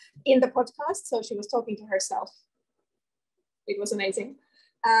in the podcast. So she was talking to herself. It was amazing.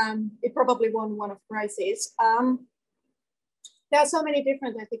 It probably won one of the prizes. There are so many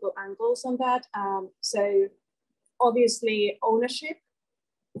different ethical angles on that. So obviously ownership,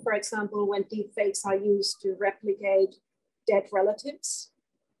 for example, when deepfakes are used to replicate dead relatives,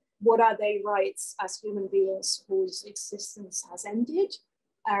 what are their rights as human beings whose existence has ended?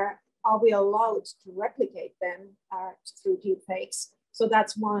 Are we allowed to replicate them through deepfakes? So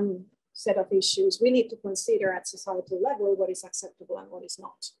that's one set of issues. We need to consider at societal level what is acceptable and what is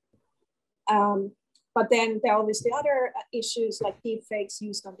not. But then there are obviously other issues like deepfakes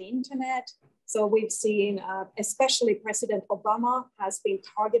used on the internet. So we've seen, especially President Obama has been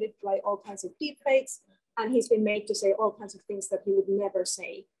targeted by all kinds of deepfakes, and he's been made to say all kinds of things that he would never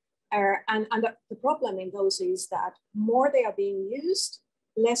say. And the problem in those is that more they are being used,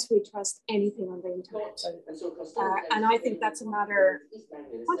 less we trust anything on the internet. And I think that's another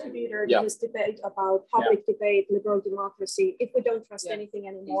contributor to this debate about public debate, liberal democracy. If we don't trust anything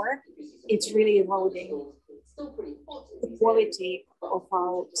anymore, it's really eroding the quality of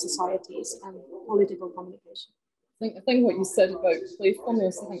our societies and political communication. I think what you said about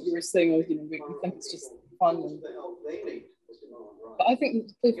playfulness, I think you were saying, oh, you know, we think it's just fun. But I think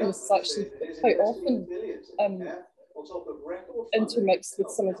playfulness is actually quite often intermixed with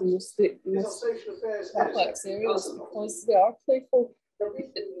some of the most complex areas because they are playful.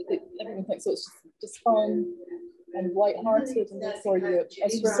 Everyone thinks it's just fun and light-hearted, and therefore you,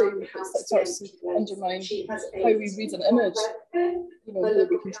 as you say, it starts to undermine how we read an image. You know, whether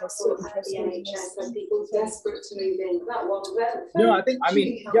we can trust it and trust it. No, I think, I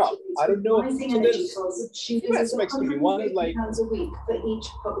mean, yeah, I don't know. So there's two aspects to me. One is like,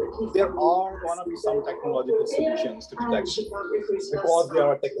 there are going to be some technological solutions to detect because there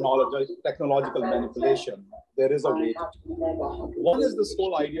are technological manipulation. There is a way to do it. One is this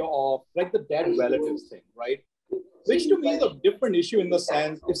whole idea of like the dead relatives thing, right? Which to me is a different issue in the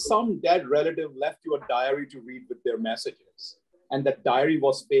sense if some dead relative left you a diary to read with their messages and that diary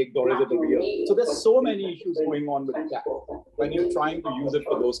was faked or is it a real? So there's so many issues going on with that when you're trying to use it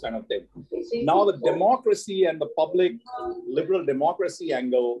for those kind of things. Now the democracy and the public liberal democracy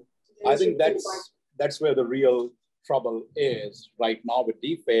angle, I think that's where the real trouble is right now with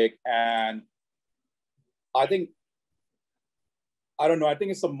deepfake. And I think, I don't know, I think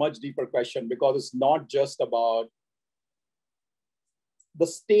it's a much deeper question because it's not just about the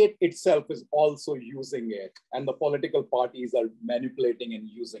state itself is also using it and the political parties are manipulating and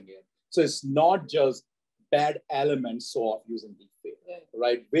using it. So it's not just bad elements of using deepfake,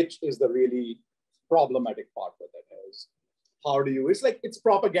 right? Which is the really problematic part with it is how do you, it's like, it's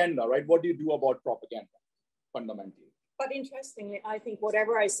propaganda, right? What do you do about propaganda fundamentally? But interestingly, I think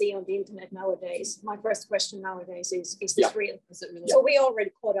whatever I see on the internet nowadays, my first question nowadays is this real? Is it really? So we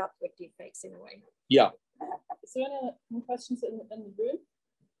already caught up with deepfakes in a way. Yeah. Is there any questions in the room?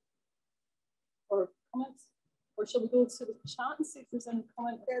 Or comments? Or shall we go to the chat and see if there's any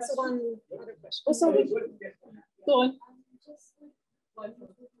comment? There's one other question. Oh, sorry. Go on.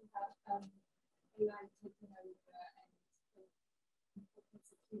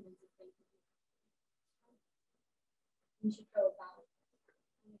 We should go about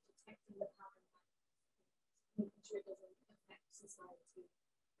protecting the power. society.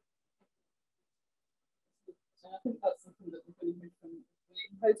 I think that's something that we're going to hear from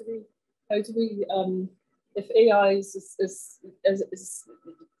Wayne. How do we, if AI is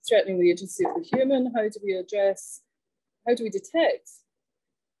threatening the agency of the human, how do we detect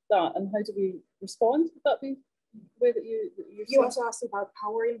that, and how do we respond? Would that be the way that you also asked about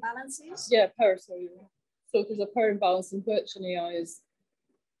power imbalances? Yeah, power, sorry. So there's a power imbalance in which an AI is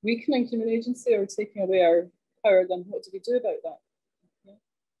weakening human agency or taking away our power, then what do we do about that? Yeah.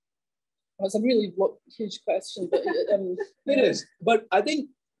 Well, it's a really huge question, but it is. But I think,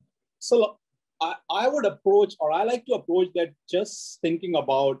 so I would approach, or I like to approach that just thinking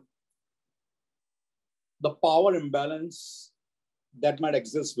about the power imbalance that might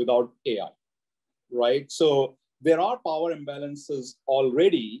exist without AI, right? So there are power imbalances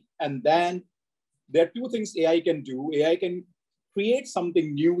already, and then there are two things AI can do. AI can create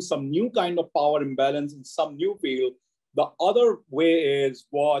something new, some new kind of power imbalance in some new field. The other way is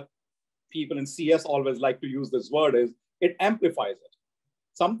what people in CS always like to use this word is it amplifies it.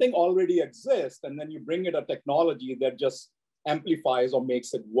 Something already exists, and then you bring it a technology that just amplifies or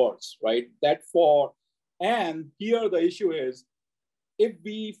makes it worse, right? And here the issue is, if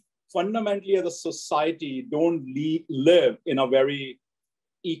we fundamentally as a society don't live in a very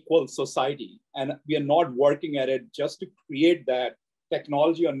equal society, and we are not working at it just to create that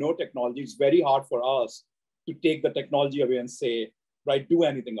technology or no technology, it's very hard for us to take the technology away and say, right, do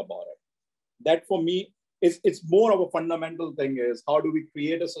anything about it. That for me, it's more of a fundamental thing is how do we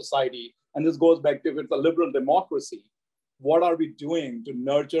create a society? And this goes back to if it's a liberal democracy, what are we doing to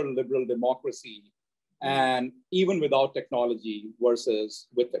nurture liberal democracy? And even without technology versus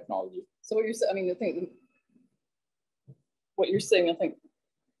with technology. So what you're saying, I mean, I think what you're saying, I think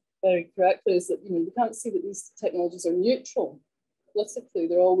very correctly, is that we can't see that these technologies are neutral politically.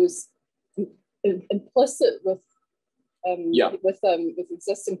 They're always implicit with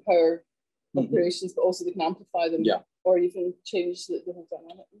existing power operations, but also they can amplify them or even change the whole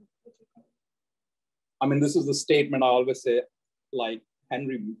dynamic. I mean, this is the statement I always say, like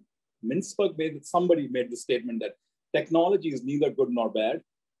Henry Mintzberg somebody made the statement that technology is neither good nor bad,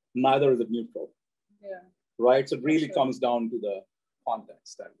 neither is it neutral. Yeah. Right? So it really comes down to the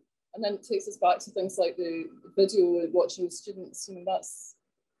context. And then it takes us back to things like the video watching students. That's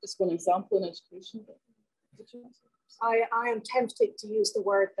just one example in education. I am tempted to use the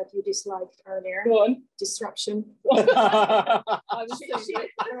word that you disliked earlier. Go on. Disruption.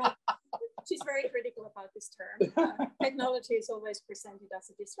 She's very critical about this term. Technology is always presented as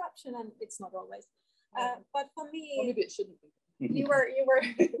a disruption, and it's not always. But for me, or maybe it shouldn't be.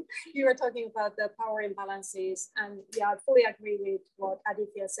 You were talking about the power imbalances, and I fully agree with what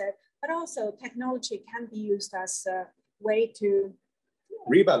Aditya said. But also, technology can be used as a way to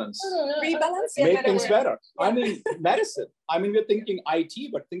rebalance. Make things better. Yeah. I mean, medicine. I mean, we're thinking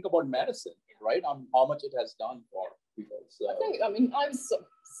IT, but think about medicine, right? How much it has done for people. So. I was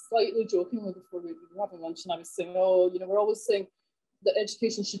slightly joking before we were having lunch, and I was saying, we're always saying that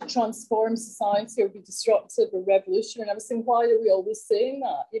education should transform society or be disruptive or revolutionary. And I was saying, why are we always saying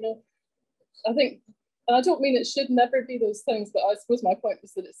that? I think, and I don't mean it should never be those things, but I suppose my point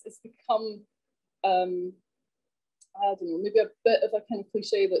was that it's become, I don't know, maybe a bit of a kind of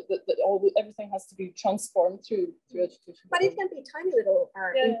cliche that everything has to be transformed through education. But it can be tiny little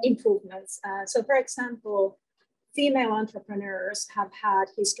improvements. So, for example, female entrepreneurs have had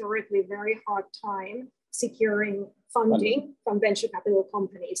historically very hard time securing funding from venture capital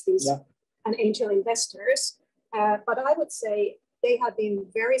companies, and angel investors. But I would say they have been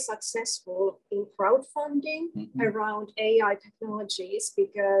very successful in crowdfunding around AI technologies,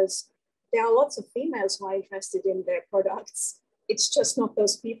 because there are lots of females who are interested in their products. It's just not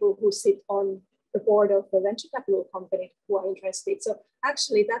those people who sit on the board of the venture capital company who are interested. So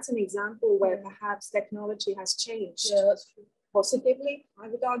actually, that's an example where perhaps technology has changed positively, I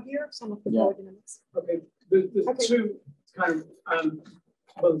would argue, some of the board dynamics. Okay, there's two kind of,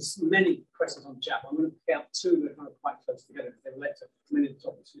 there's many questions on the chat. I'm going to pick out two that are kind of quite close together because they relate to many of the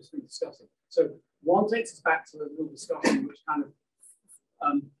topics we've been discussing. So one takes us back to the little discussion which kind of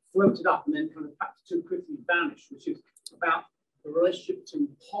floated up and then kind of perhaps too quickly vanished, which is about the relationship between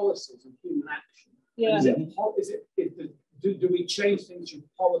policies and human action. Yeah. Do we change things through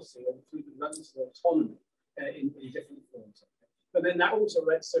policy or through the lens of autonomy in different forms? But then that also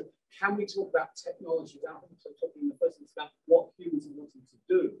led, so can we talk about technology without also talking in the first instance about what humans are wanting to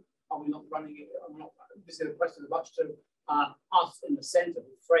do? Are we not running it? This is a question as much to us in the center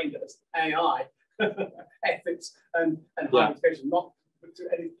who framed it as AI, ethics and higher education, not to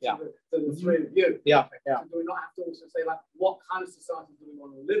the three of you. Yeah. So do we not have to also say, like, what kind of society do we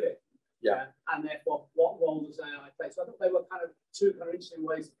want to live in? Yeah. And therefore, what role does AI play? So I thought they were kind of two kind of interesting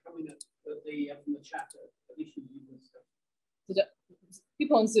ways of coming at the from the chat at issues you discussed.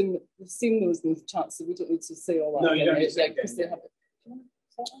 People on Zoom have seen those in the chat, so we don't need to say all that. No, you don't need to say because they have it.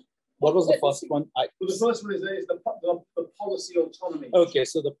 What was the first one? Well, the first one is the policy autonomy. Okay,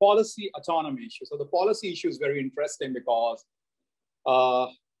 so the policy autonomy issue. So the policy issue is very interesting because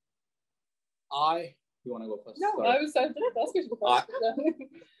you want to go first? No, Sorry. I was asking you to go first.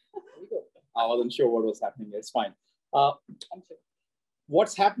 I wasn't sure what was happening. It's fine. I'm sure.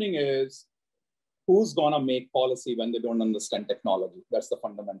 What's happening is, who's gonna make policy when they don't understand technology? That's the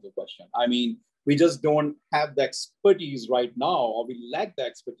fundamental question. I mean, we just don't have the expertise right now, or we lack the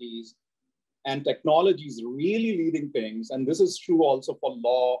expertise, and technology is really leading things. And this is true also for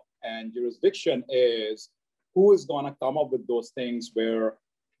law and jurisdiction, is who is gonna come up with those things where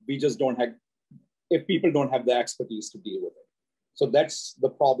we just don't have, if people don't have the expertise to deal with it. So that's the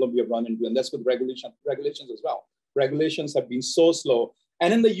problem we have run into, and that's with regulations as well. Regulations have been so slow.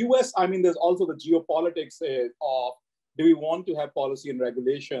 And in the US, I mean, there's also the geopolitics of, do we want to have policy and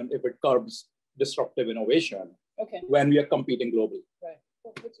regulation if it curbs disruptive innovation when we are competing globally? Right.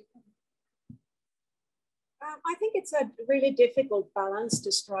 What do you think? I think it's a really difficult balance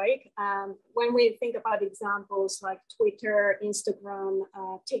to strike. When we think about examples like Twitter, Instagram,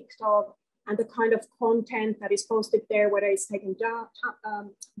 TikTok, and the kind of content that is posted there, whether it's taken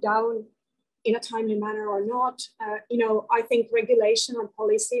down in a timely manner or not, I think regulation and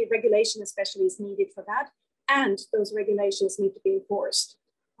policy, regulation especially, is needed for that. And those regulations need to be enforced.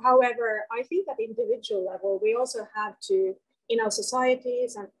 However, I think at the individual level, we also have to, in our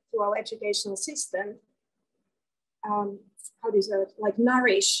societies and through our educational system,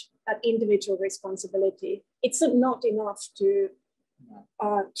 nourish that individual responsibility. It's not enough to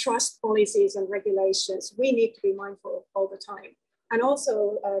trust policies and regulations. We need to be mindful all the time. And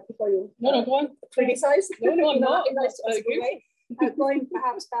also, before you go on. Criticize, I'm not. Going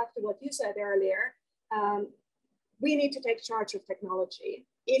perhaps back to what you said earlier, we need to take charge of technology.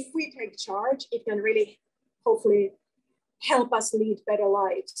 If we take charge, it can really, hopefully, help us lead better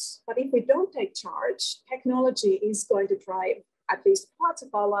lives. But if we don't take charge, technology is going to drive at least parts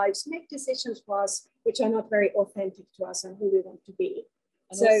of our lives, make decisions for us which are not very authentic to us and who we want to be.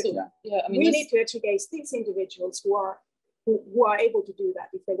 And so also, I mean, we need to educate these individuals who are able to do that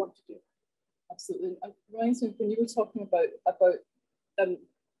if they want to do that. Absolutely. Reminds me when you were talking about the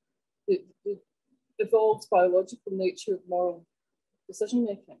evolved biological nature of moral decision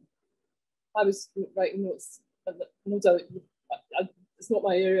making. I was writing notes. No doubt, it's not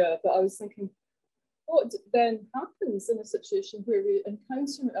my area, but I was thinking, what then happens in a situation where we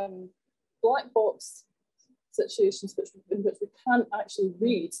encounter black box situations in which we can't actually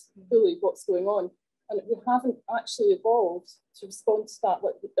read fully what's going on, and we haven't actually evolved to respond to that.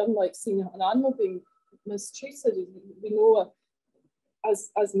 Like, unlike seeing an animal being mistreated, we know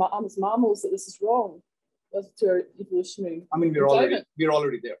as mammals that this is wrong to our evolutionary. I mean, we're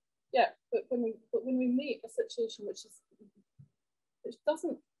already there. Yeah, but when we meet a situation which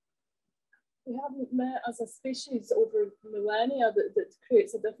we haven't met as a species over millennia that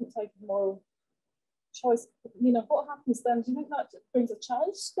creates a different type of moral choice. What happens then? Do you think that brings a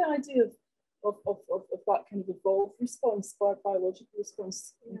challenge to the idea of that kind of evolved response, biological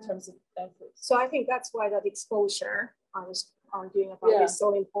response in terms of effort? So I think that's why that exposure I was arguing about is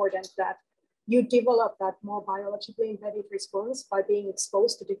so important, that you develop that more biologically embedded response by being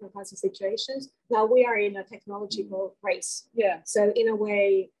exposed to different kinds of situations. Now we are in a technological race. Yeah. So in a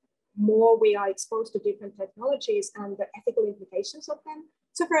way, more we are exposed to different technologies and the ethical implications of them.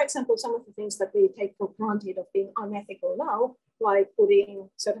 So for example, some of the things that we take for granted of being unethical now, like putting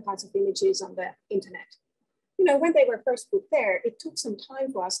certain kinds of images on the internet. When they were first put there, it took some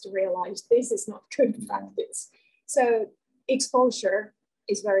time for us to realize this is not good practice. So exposure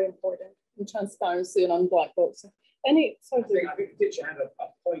is very important. And transparency and unblack boxing. I think Aditya had a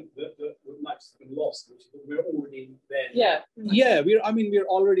point that might have been lost, which is that we're already there. Yeah, we're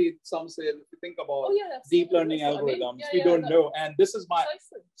already, some say, if you think about deep learning algorithms, we don't know. And this is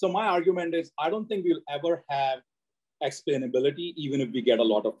my argument is, I don't think we'll ever have explainability, even if we get a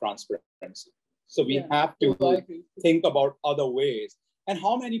lot of transparency. So we have to think about other ways. And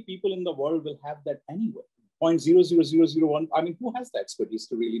how many people in the world will have that anyway? 0.00001. I mean, who has the expertise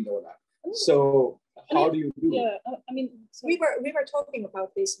to really know that? So how do you do it? I mean, we were talking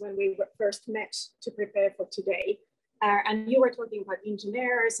about this when we first met to prepare for today. And you were talking about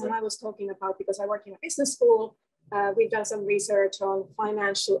engineers, and I was talking about, because I work in a business school, we've done some research on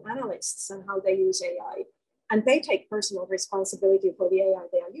financial analysts and how they use AI. and they take personal responsibility for the AI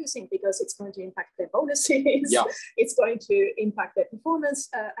they are using because it's going to impact their bonuses. Yeah. It's going to impact their performance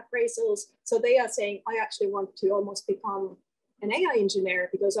appraisals. So they are saying, I actually want to almost become an AI engineer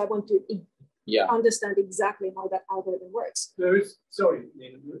because I want to understand exactly how that algorithm works. There is, sorry,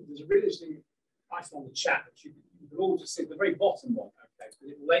 Nina, there's a really interesting item on the chat that you can all just see at the very bottom one, okay,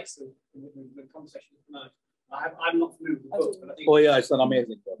 because it relates to the conversation tonight. I'm not familiar with the book, but I think. Oh yeah, it's an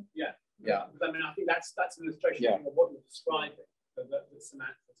amazing book. Yeah, yeah. But I mean, I think that's an illustration of what you're describing. The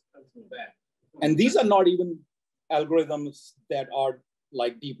semantics there. And these are not even algorithms that are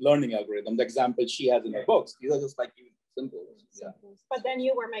like deep learning algorithms. The example she has in her books. These are just like simple. Yeah. But then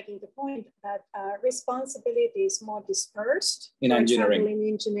you were making the point that responsibility is more dispersed in engineering. In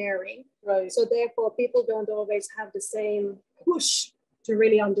engineering, right? So therefore, people don't always have the same push to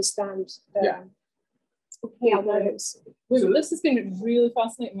really understand the. Yeah, this has been really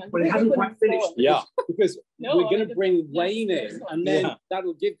fascinating. But it hasn't quite finished. Yeah, because we're going to bring Wayne in, and then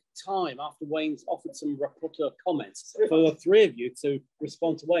that'll give time after Wayne's offered some rapporteur comments for the three of you to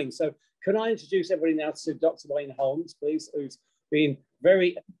respond to Wayne. So can I introduce everybody now to Dr. Wayne Holmes, please, who's been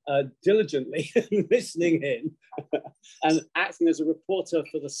very diligently listening in and acting as a reporter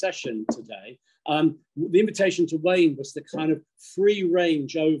for the session today. The invitation to Wayne was to kind of free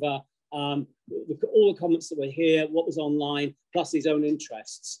range over all the comments that were here, what was online, plus his own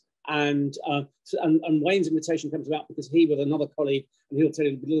interests. And Wayne's invitation comes about because he, with another colleague, and he'll tell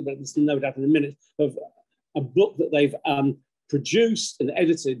you a little bit, there's no doubt in a minute, of a book that they've produced and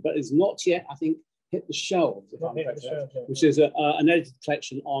edited, but is not yet, I think, hit the shelves, which is an edited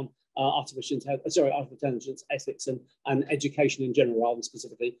collection on artificial intelligence, ethics, and education in general, rather than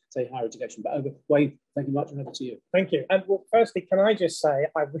specifically, say, higher education. But Wayne, thank you much, and over to you. Thank you. And well, firstly, can I just say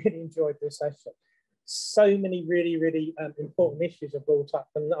I really enjoyed this session. So many really, really important issues are brought up,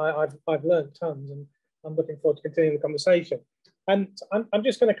 and I've learned tons, and I'm looking forward to continuing the conversation. And I'm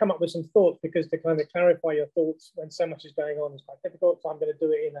just going to come up with some thoughts, because to kind of clarify your thoughts when so much is going on is quite difficult. So I'm going to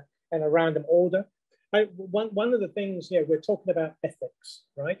do it in a random order. One of the things, we're talking about ethics,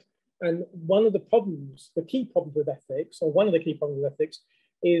 right? And one of the problems, the key problems with ethics, or one of the key problems with ethics,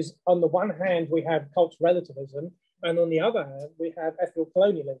 is on the one hand, we have cultural relativism, and on the other hand, we have ethical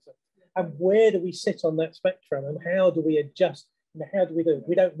colonialism. And where do we sit on that spectrum, and how do we adjust? And how do we do it?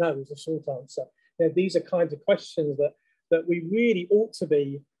 We don't know is a short answer. These are kinds of questions that we really ought to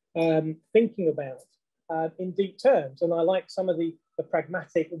be thinking about in deep terms. And I like some of the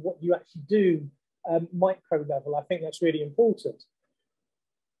pragmatic, what you actually do micro level. I think that's really important.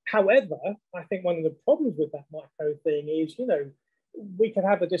 However, I think one of the problems with that micro thing is, we could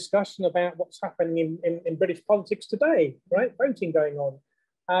have a discussion about what's happening in British politics today, right? Voting going on.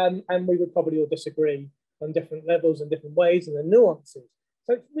 And we would probably all disagree on different levels and different ways and the nuances.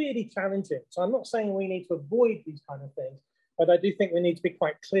 So it's really challenging. So I'm not saying we need to avoid these kind of things, but I do think we need to be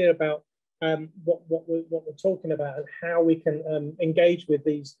quite clear about what we're talking about and how we can engage with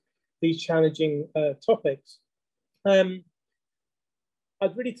these challenging topics. I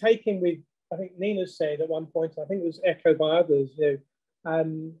was really taken with, I think Nina said at one point, I think it was echoed by others,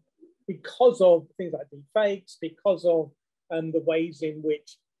 because of things like deepfakes, because of the ways in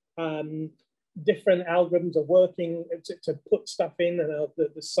which different algorithms are working to put stuff in, and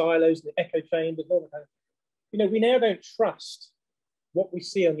the silos, the echo chambers, all that kind of, we now don't trust what we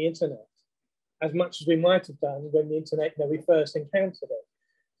see on the internet as much as we might have done when the internet, we first encountered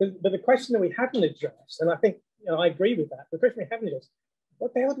it. But the question that we haven't addressed, and I think I agree with that, the question we haven't addressed,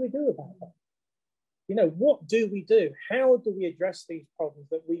 what the hell do we do about that? What do we do? How do we address these problems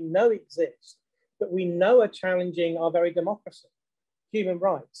that we know exist, that we know are challenging our very democracy, human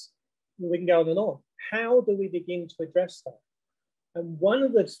rights? We can go on and on. How do we begin to address that? And one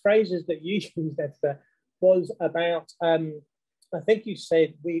of the phrases that you used, Aditya, was about, I think you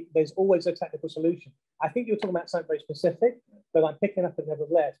said, there's always a technical solution. I think you're talking about something very specific, but I'm picking up it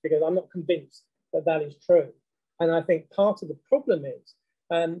nevertheless, because I'm not convinced that that is true. And I think part of the problem is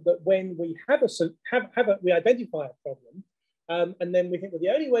that when we we identify a problem, and then we think, well, the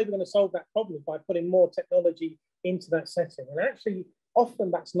only way we're going to solve that problem is by putting more technology into that setting. And actually,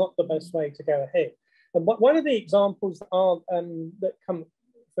 often that's not the best way to go ahead. And one of the examples that come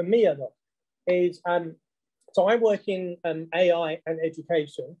for me a lot is, so I work in AI and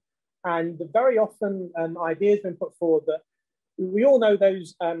education, and very often ideas have been put forward that we all know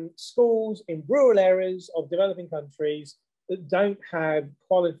those schools in rural areas of developing countries that don't have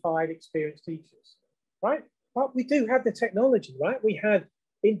qualified, experienced teachers, right? But we do have the technology, right? We have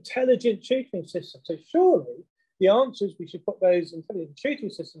intelligent tutoring systems. So surely the answer is we should put those intelligent tutoring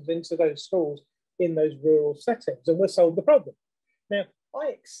systems into those schools in those rural settings, and we'll solve the problem. Now, I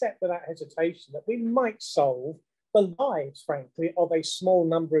accept without hesitation that we might solve the lives, frankly, of a small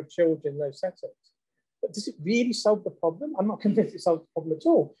number of children in those settings. But does it really solve the problem? I'm not convinced it solves the problem at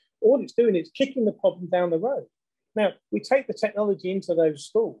all. All it's doing is kicking the problem down the road. Now, we take the technology into those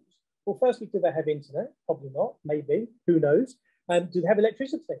schools. Well, firstly, do they have internet? Probably not, maybe, who knows? Do they have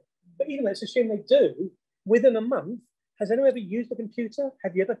electricity? But even let's assume they do, within a month, has anyone ever used a computer?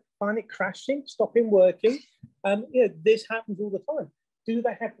 Have you ever found it crashing, stopping working? This happens all the time. Do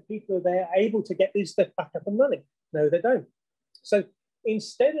they have the people who are able to get this stuff back up and running? No, they don't. So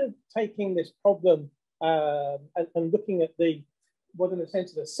instead of taking this problem and looking at what in a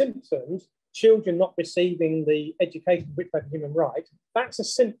sense are the symptoms, children not receiving the education which they have a human right, that's a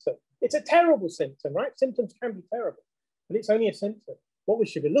symptom. It's a terrible symptom, right? Symptoms can be terrible, but it's only a symptom. What we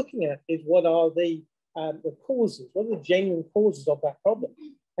should be looking at is what are the causes, what are the genuine causes of that problem?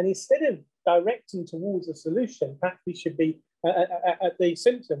 And instead of directing towards a solution, perhaps we should be at the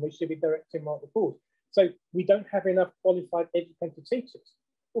symptom, we should be directing more at the cause. So we don't have enough qualified educated teachers.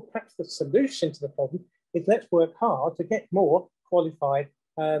 Well, perhaps the solution to the problem is let's work hard to get more qualified,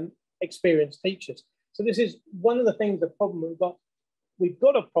 experienced teachers. So this is one of the things, the problem we've got. We've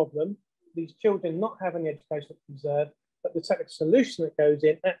got a problem, these children not having the education deserved, but the technical solution that goes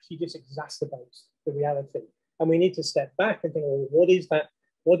in actually just exacerbates the reality. And we need to step back and think, well, what is that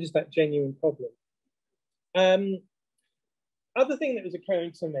genuine problem? Other thing that was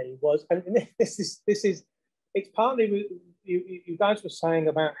occurring to me was, and this is it's partly you guys were saying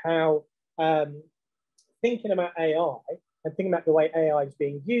about how thinking about AI and thinking about the way AI is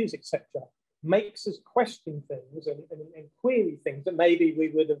being used, etc., makes us question things and query things that maybe we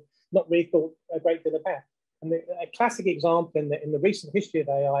would have not really thought a great deal about. And a classic example in the recent history of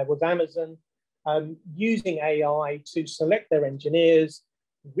AI was Amazon using AI to select their engineers,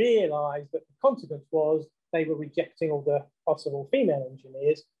 realized that the consequence was they were rejecting all the possible female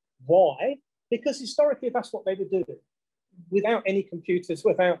engineers. Why? Because historically, that's what they were doing, without any computers,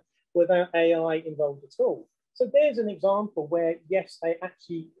 without AI involved at all. So there's an example where, yes, they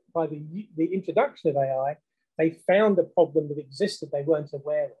actually, by the introduction of AI, they found a problem that existed they weren't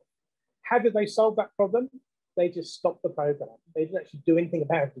aware of. How did they solve that problem? They just stopped the program. They didn't actually do anything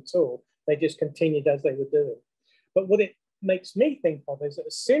about it at all. They just continued as they were doing. But what it makes me think of is that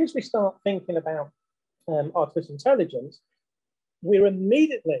as soon as we start thinking about artificial intelligence, we're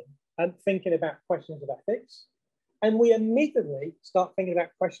immediately thinking about questions of ethics, and we immediately start thinking about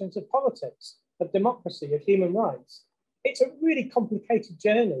questions of politics, of democracy, of human rights. It's a really complicated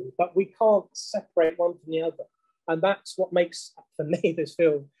journey, but we can't separate one from the other. And that's what makes, for me, this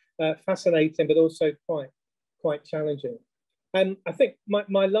field fascinating, but also quite challenging. And I think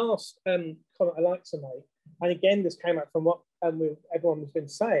my last comment I'd like to make, and again, this came out from what everyone has been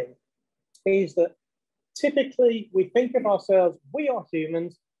saying, is that typically we think of ourselves, we are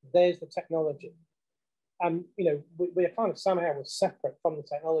humans, there's the technology. And, we're kind of somehow we're separate from the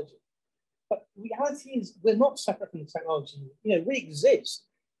technology. But reality is we're not separate from the technology. We exist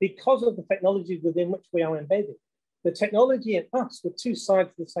because of the technology within which we are embedded. The technology and us were two sides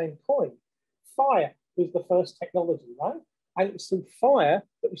of the same coin. Fire was the first technology, right? And it was through fire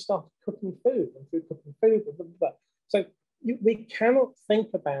that we started cooking food, and through cooking food, blah, blah, blah. So we cannot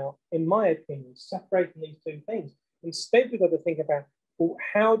think about, in my opinion, separating these two things. Instead, we've got to think about, well,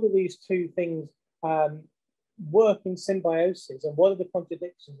 how do these two things work in symbiosis, and what are the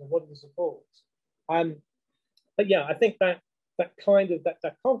contradictions and what are the supports? But yeah, I think that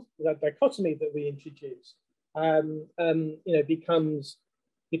dichotomy that we introduce,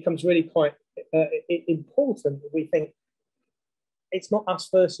 becomes really quite important. We think it's not us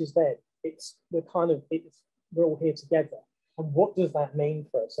versus them. We're all here together. And what does that mean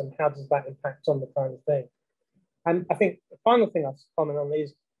for us, and how does that impact on the kind of thing? And I think the final thing I'll comment on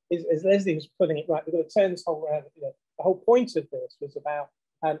is Lesley was putting it right. We've got to turn this whole around. The whole point of this was about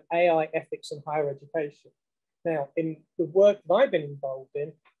AI ethics in higher education. Now, in the work that I've been involved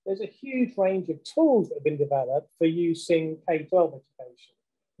in, there's a huge range of tools that have been developed for using K-12 education.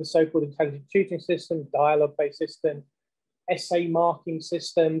 The so-called intelligent tutoring system, dialogue-based system, essay marking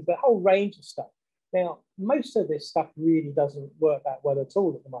systems, the whole range of stuff. Now, most of this stuff really doesn't work that well at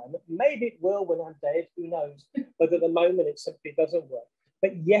all at the moment. Maybe it will when I'm dead, who knows? But at the moment, it simply doesn't work.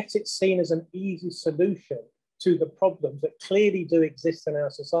 But yet it's seen as an easy solution to the problems that clearly do exist in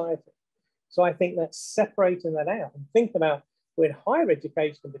our society. So I think that separating that out and think about, in higher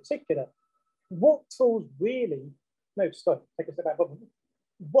education in particular, what tools really, take a step back,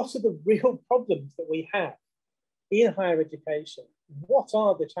 what are the real problems that we have in higher education? What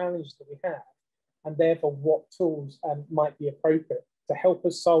are the challenges that we have? And therefore, what tools might be appropriate to help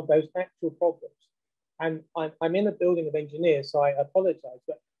us solve those actual problems? And I'm in a building of engineers, so I apologize.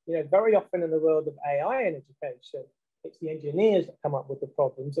 But very often in the world of AI and education, it's the engineers that come up with the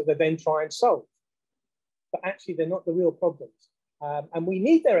problems that they then try and solve. But actually, they're not the real problems. And we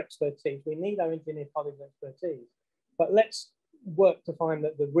need their expertise. We need our engineer colleagues' expertise. But let's work to find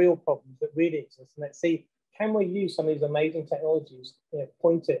the real problems that really exist. And let's see, can we use some of these amazing technologies,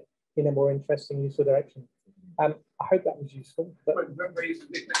 point it in a more interesting, useful direction. I hope that was useful. But...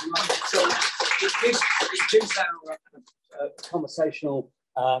 So it gives our conversational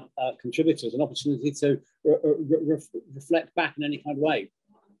contributors an opportunity to reflect back in any kind of way.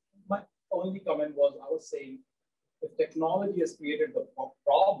 My only comment was, I was saying, if technology has created the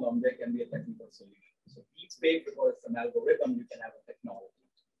problem, there can be a technical solution. So each page, because it's an algorithm, you can have a technology,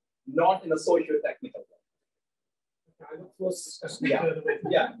 not in a socio-technical way.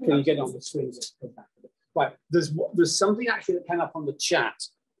 Yeah. Can you get on the screen? Right. There's something actually that came up on the chat,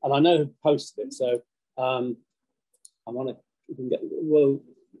 and I know who posted it. So I want to get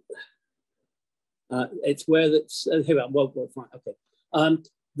it's where that's here. Well, fine. Okay.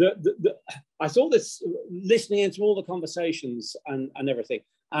 I saw this listening into all the conversations and everything,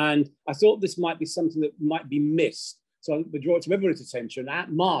 and I thought this might be something that might be missed. So I'm going to draw it to everybody's attention,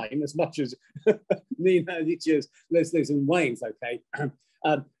 at mine as much as Nina, Aditya's, Lesley's, and Wayne's. Okay,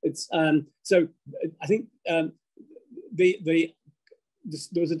 so I think there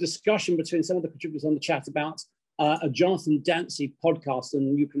was a discussion between some of the contributors on the chat about a Jonathan Dancy podcast,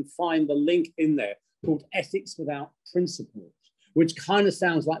 and you can find the link in there, called Ethics Without Principles, which kind of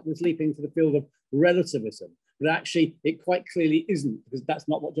sounds like we're leaping into the field of relativism, but actually it quite clearly isn't, because that's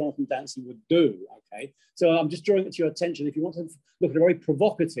not what Jonathan Dancy would do, okay? So I'm just drawing it to your attention if you want to look at a very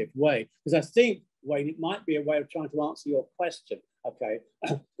provocative way, because I think, Wayne, it might be a way of trying to answer your question, okay?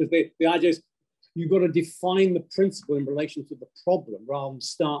 Because the idea is you've got to define the principle in relation to the problem rather than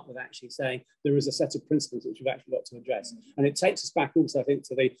start with actually saying there is a set of principles which we've actually got to address. And it takes us back also, I think,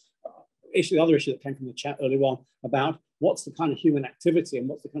 to the other issue that came from the chat earlier on about what's the kind of human activity and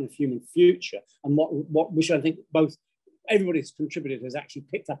what's the kind of human future, and which I think both everybody who's contributed has actually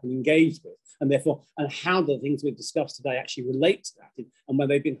picked up and engaged with, and therefore, and how the things we've discussed today actually relate to that, and when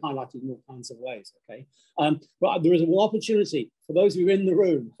they've been highlighted in all kinds of ways, okay? But there is an opportunity for those of you in the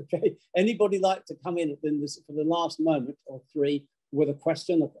room, okay? Anybody like to come in for the last moment or three with a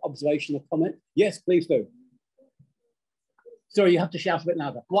question, or observation, or comment? Yes, please do. Sorry, you have to shout a bit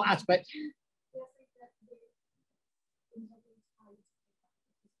louder. What aspect?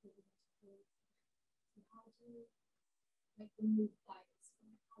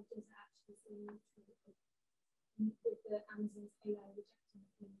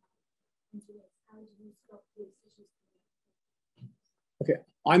 Okay,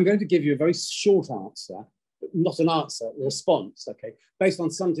 I'm going to give you a very short answer, not an answer, a response, okay, based on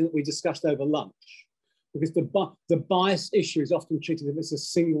something that we discussed over lunch. Because the bias issue is often treated as a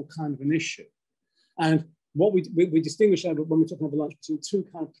single kind of an issue. And what we distinguish when we're talking over lunch between two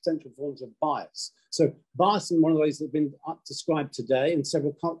kind of potential forms of bias. So bias in one of the ways that have been described today, and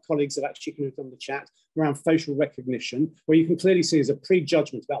several colleagues have actually commented on the chat, around facial recognition, where you can clearly see there's a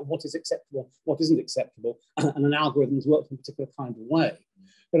prejudgment about what is acceptable, what isn't acceptable, and an algorithm's work in a particular kind of way.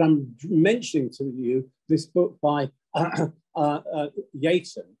 But I'm mentioning to you this book by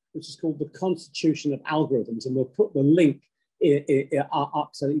Yaton, which is called The Constitution of Algorithms, and we'll put the link up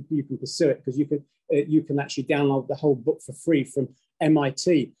so that you can pursue it, because you can actually download the whole book for free from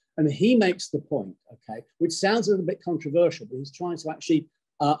MIT. And he makes the point, okay, which sounds a little bit controversial, but he's trying to actually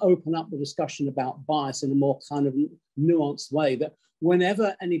open up the discussion about bias in a more kind of nuanced way, that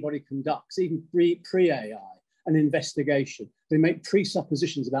whenever anybody conducts, even pre-AI, an investigation, they make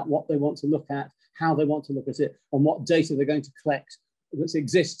presuppositions about what they want to look at, how they want to look at it, and what data they're going to collect that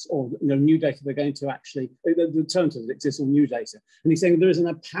exists, or new data they're going to actually, the terms that exists, or new data. And he's saying there isn't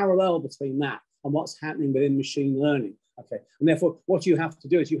a parallel between that and what's happening within machine learning. Okay, and therefore what you have to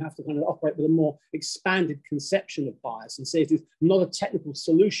do is you have to kind of operate with a more expanded conception of bias and say it is not a technical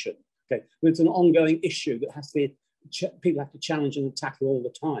solution, okay, but it's an ongoing issue that has to be, people have to challenge and tackle all the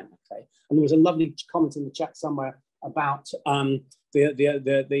time, okay. And there was a lovely comment in the chat somewhere about the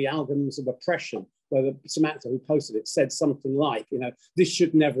algorithms of oppression, where Samantha, who posted it, said something like, this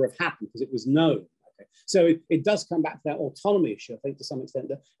should never have happened because it was known. Okay. So it does come back to that autonomy issue, I think, to some extent,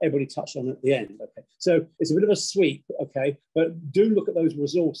 that everybody touched on at the end. Okay. So it's a bit of a sweep, okay, but do look at those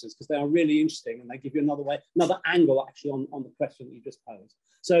resources because they are really interesting and they give you another angle actually on the question that you just posed.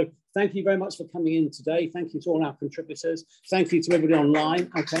 So thank you very much for coming in today. Thank you to all our contributors. Thank you to everybody online.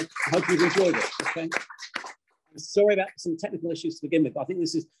 Okay. I hope you've enjoyed it. Okay. I'm sorry about some technical issues to begin with, but I think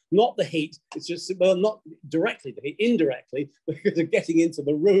this is not the heat. It's just, well, not directly the heat, indirectly, because of getting into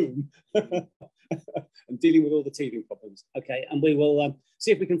the room and dealing with all the teething problems. Okay, and we will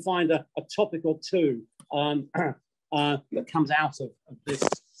see if we can find a topic or two that comes out of this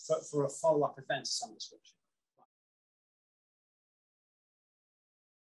for a follow-up event of some description.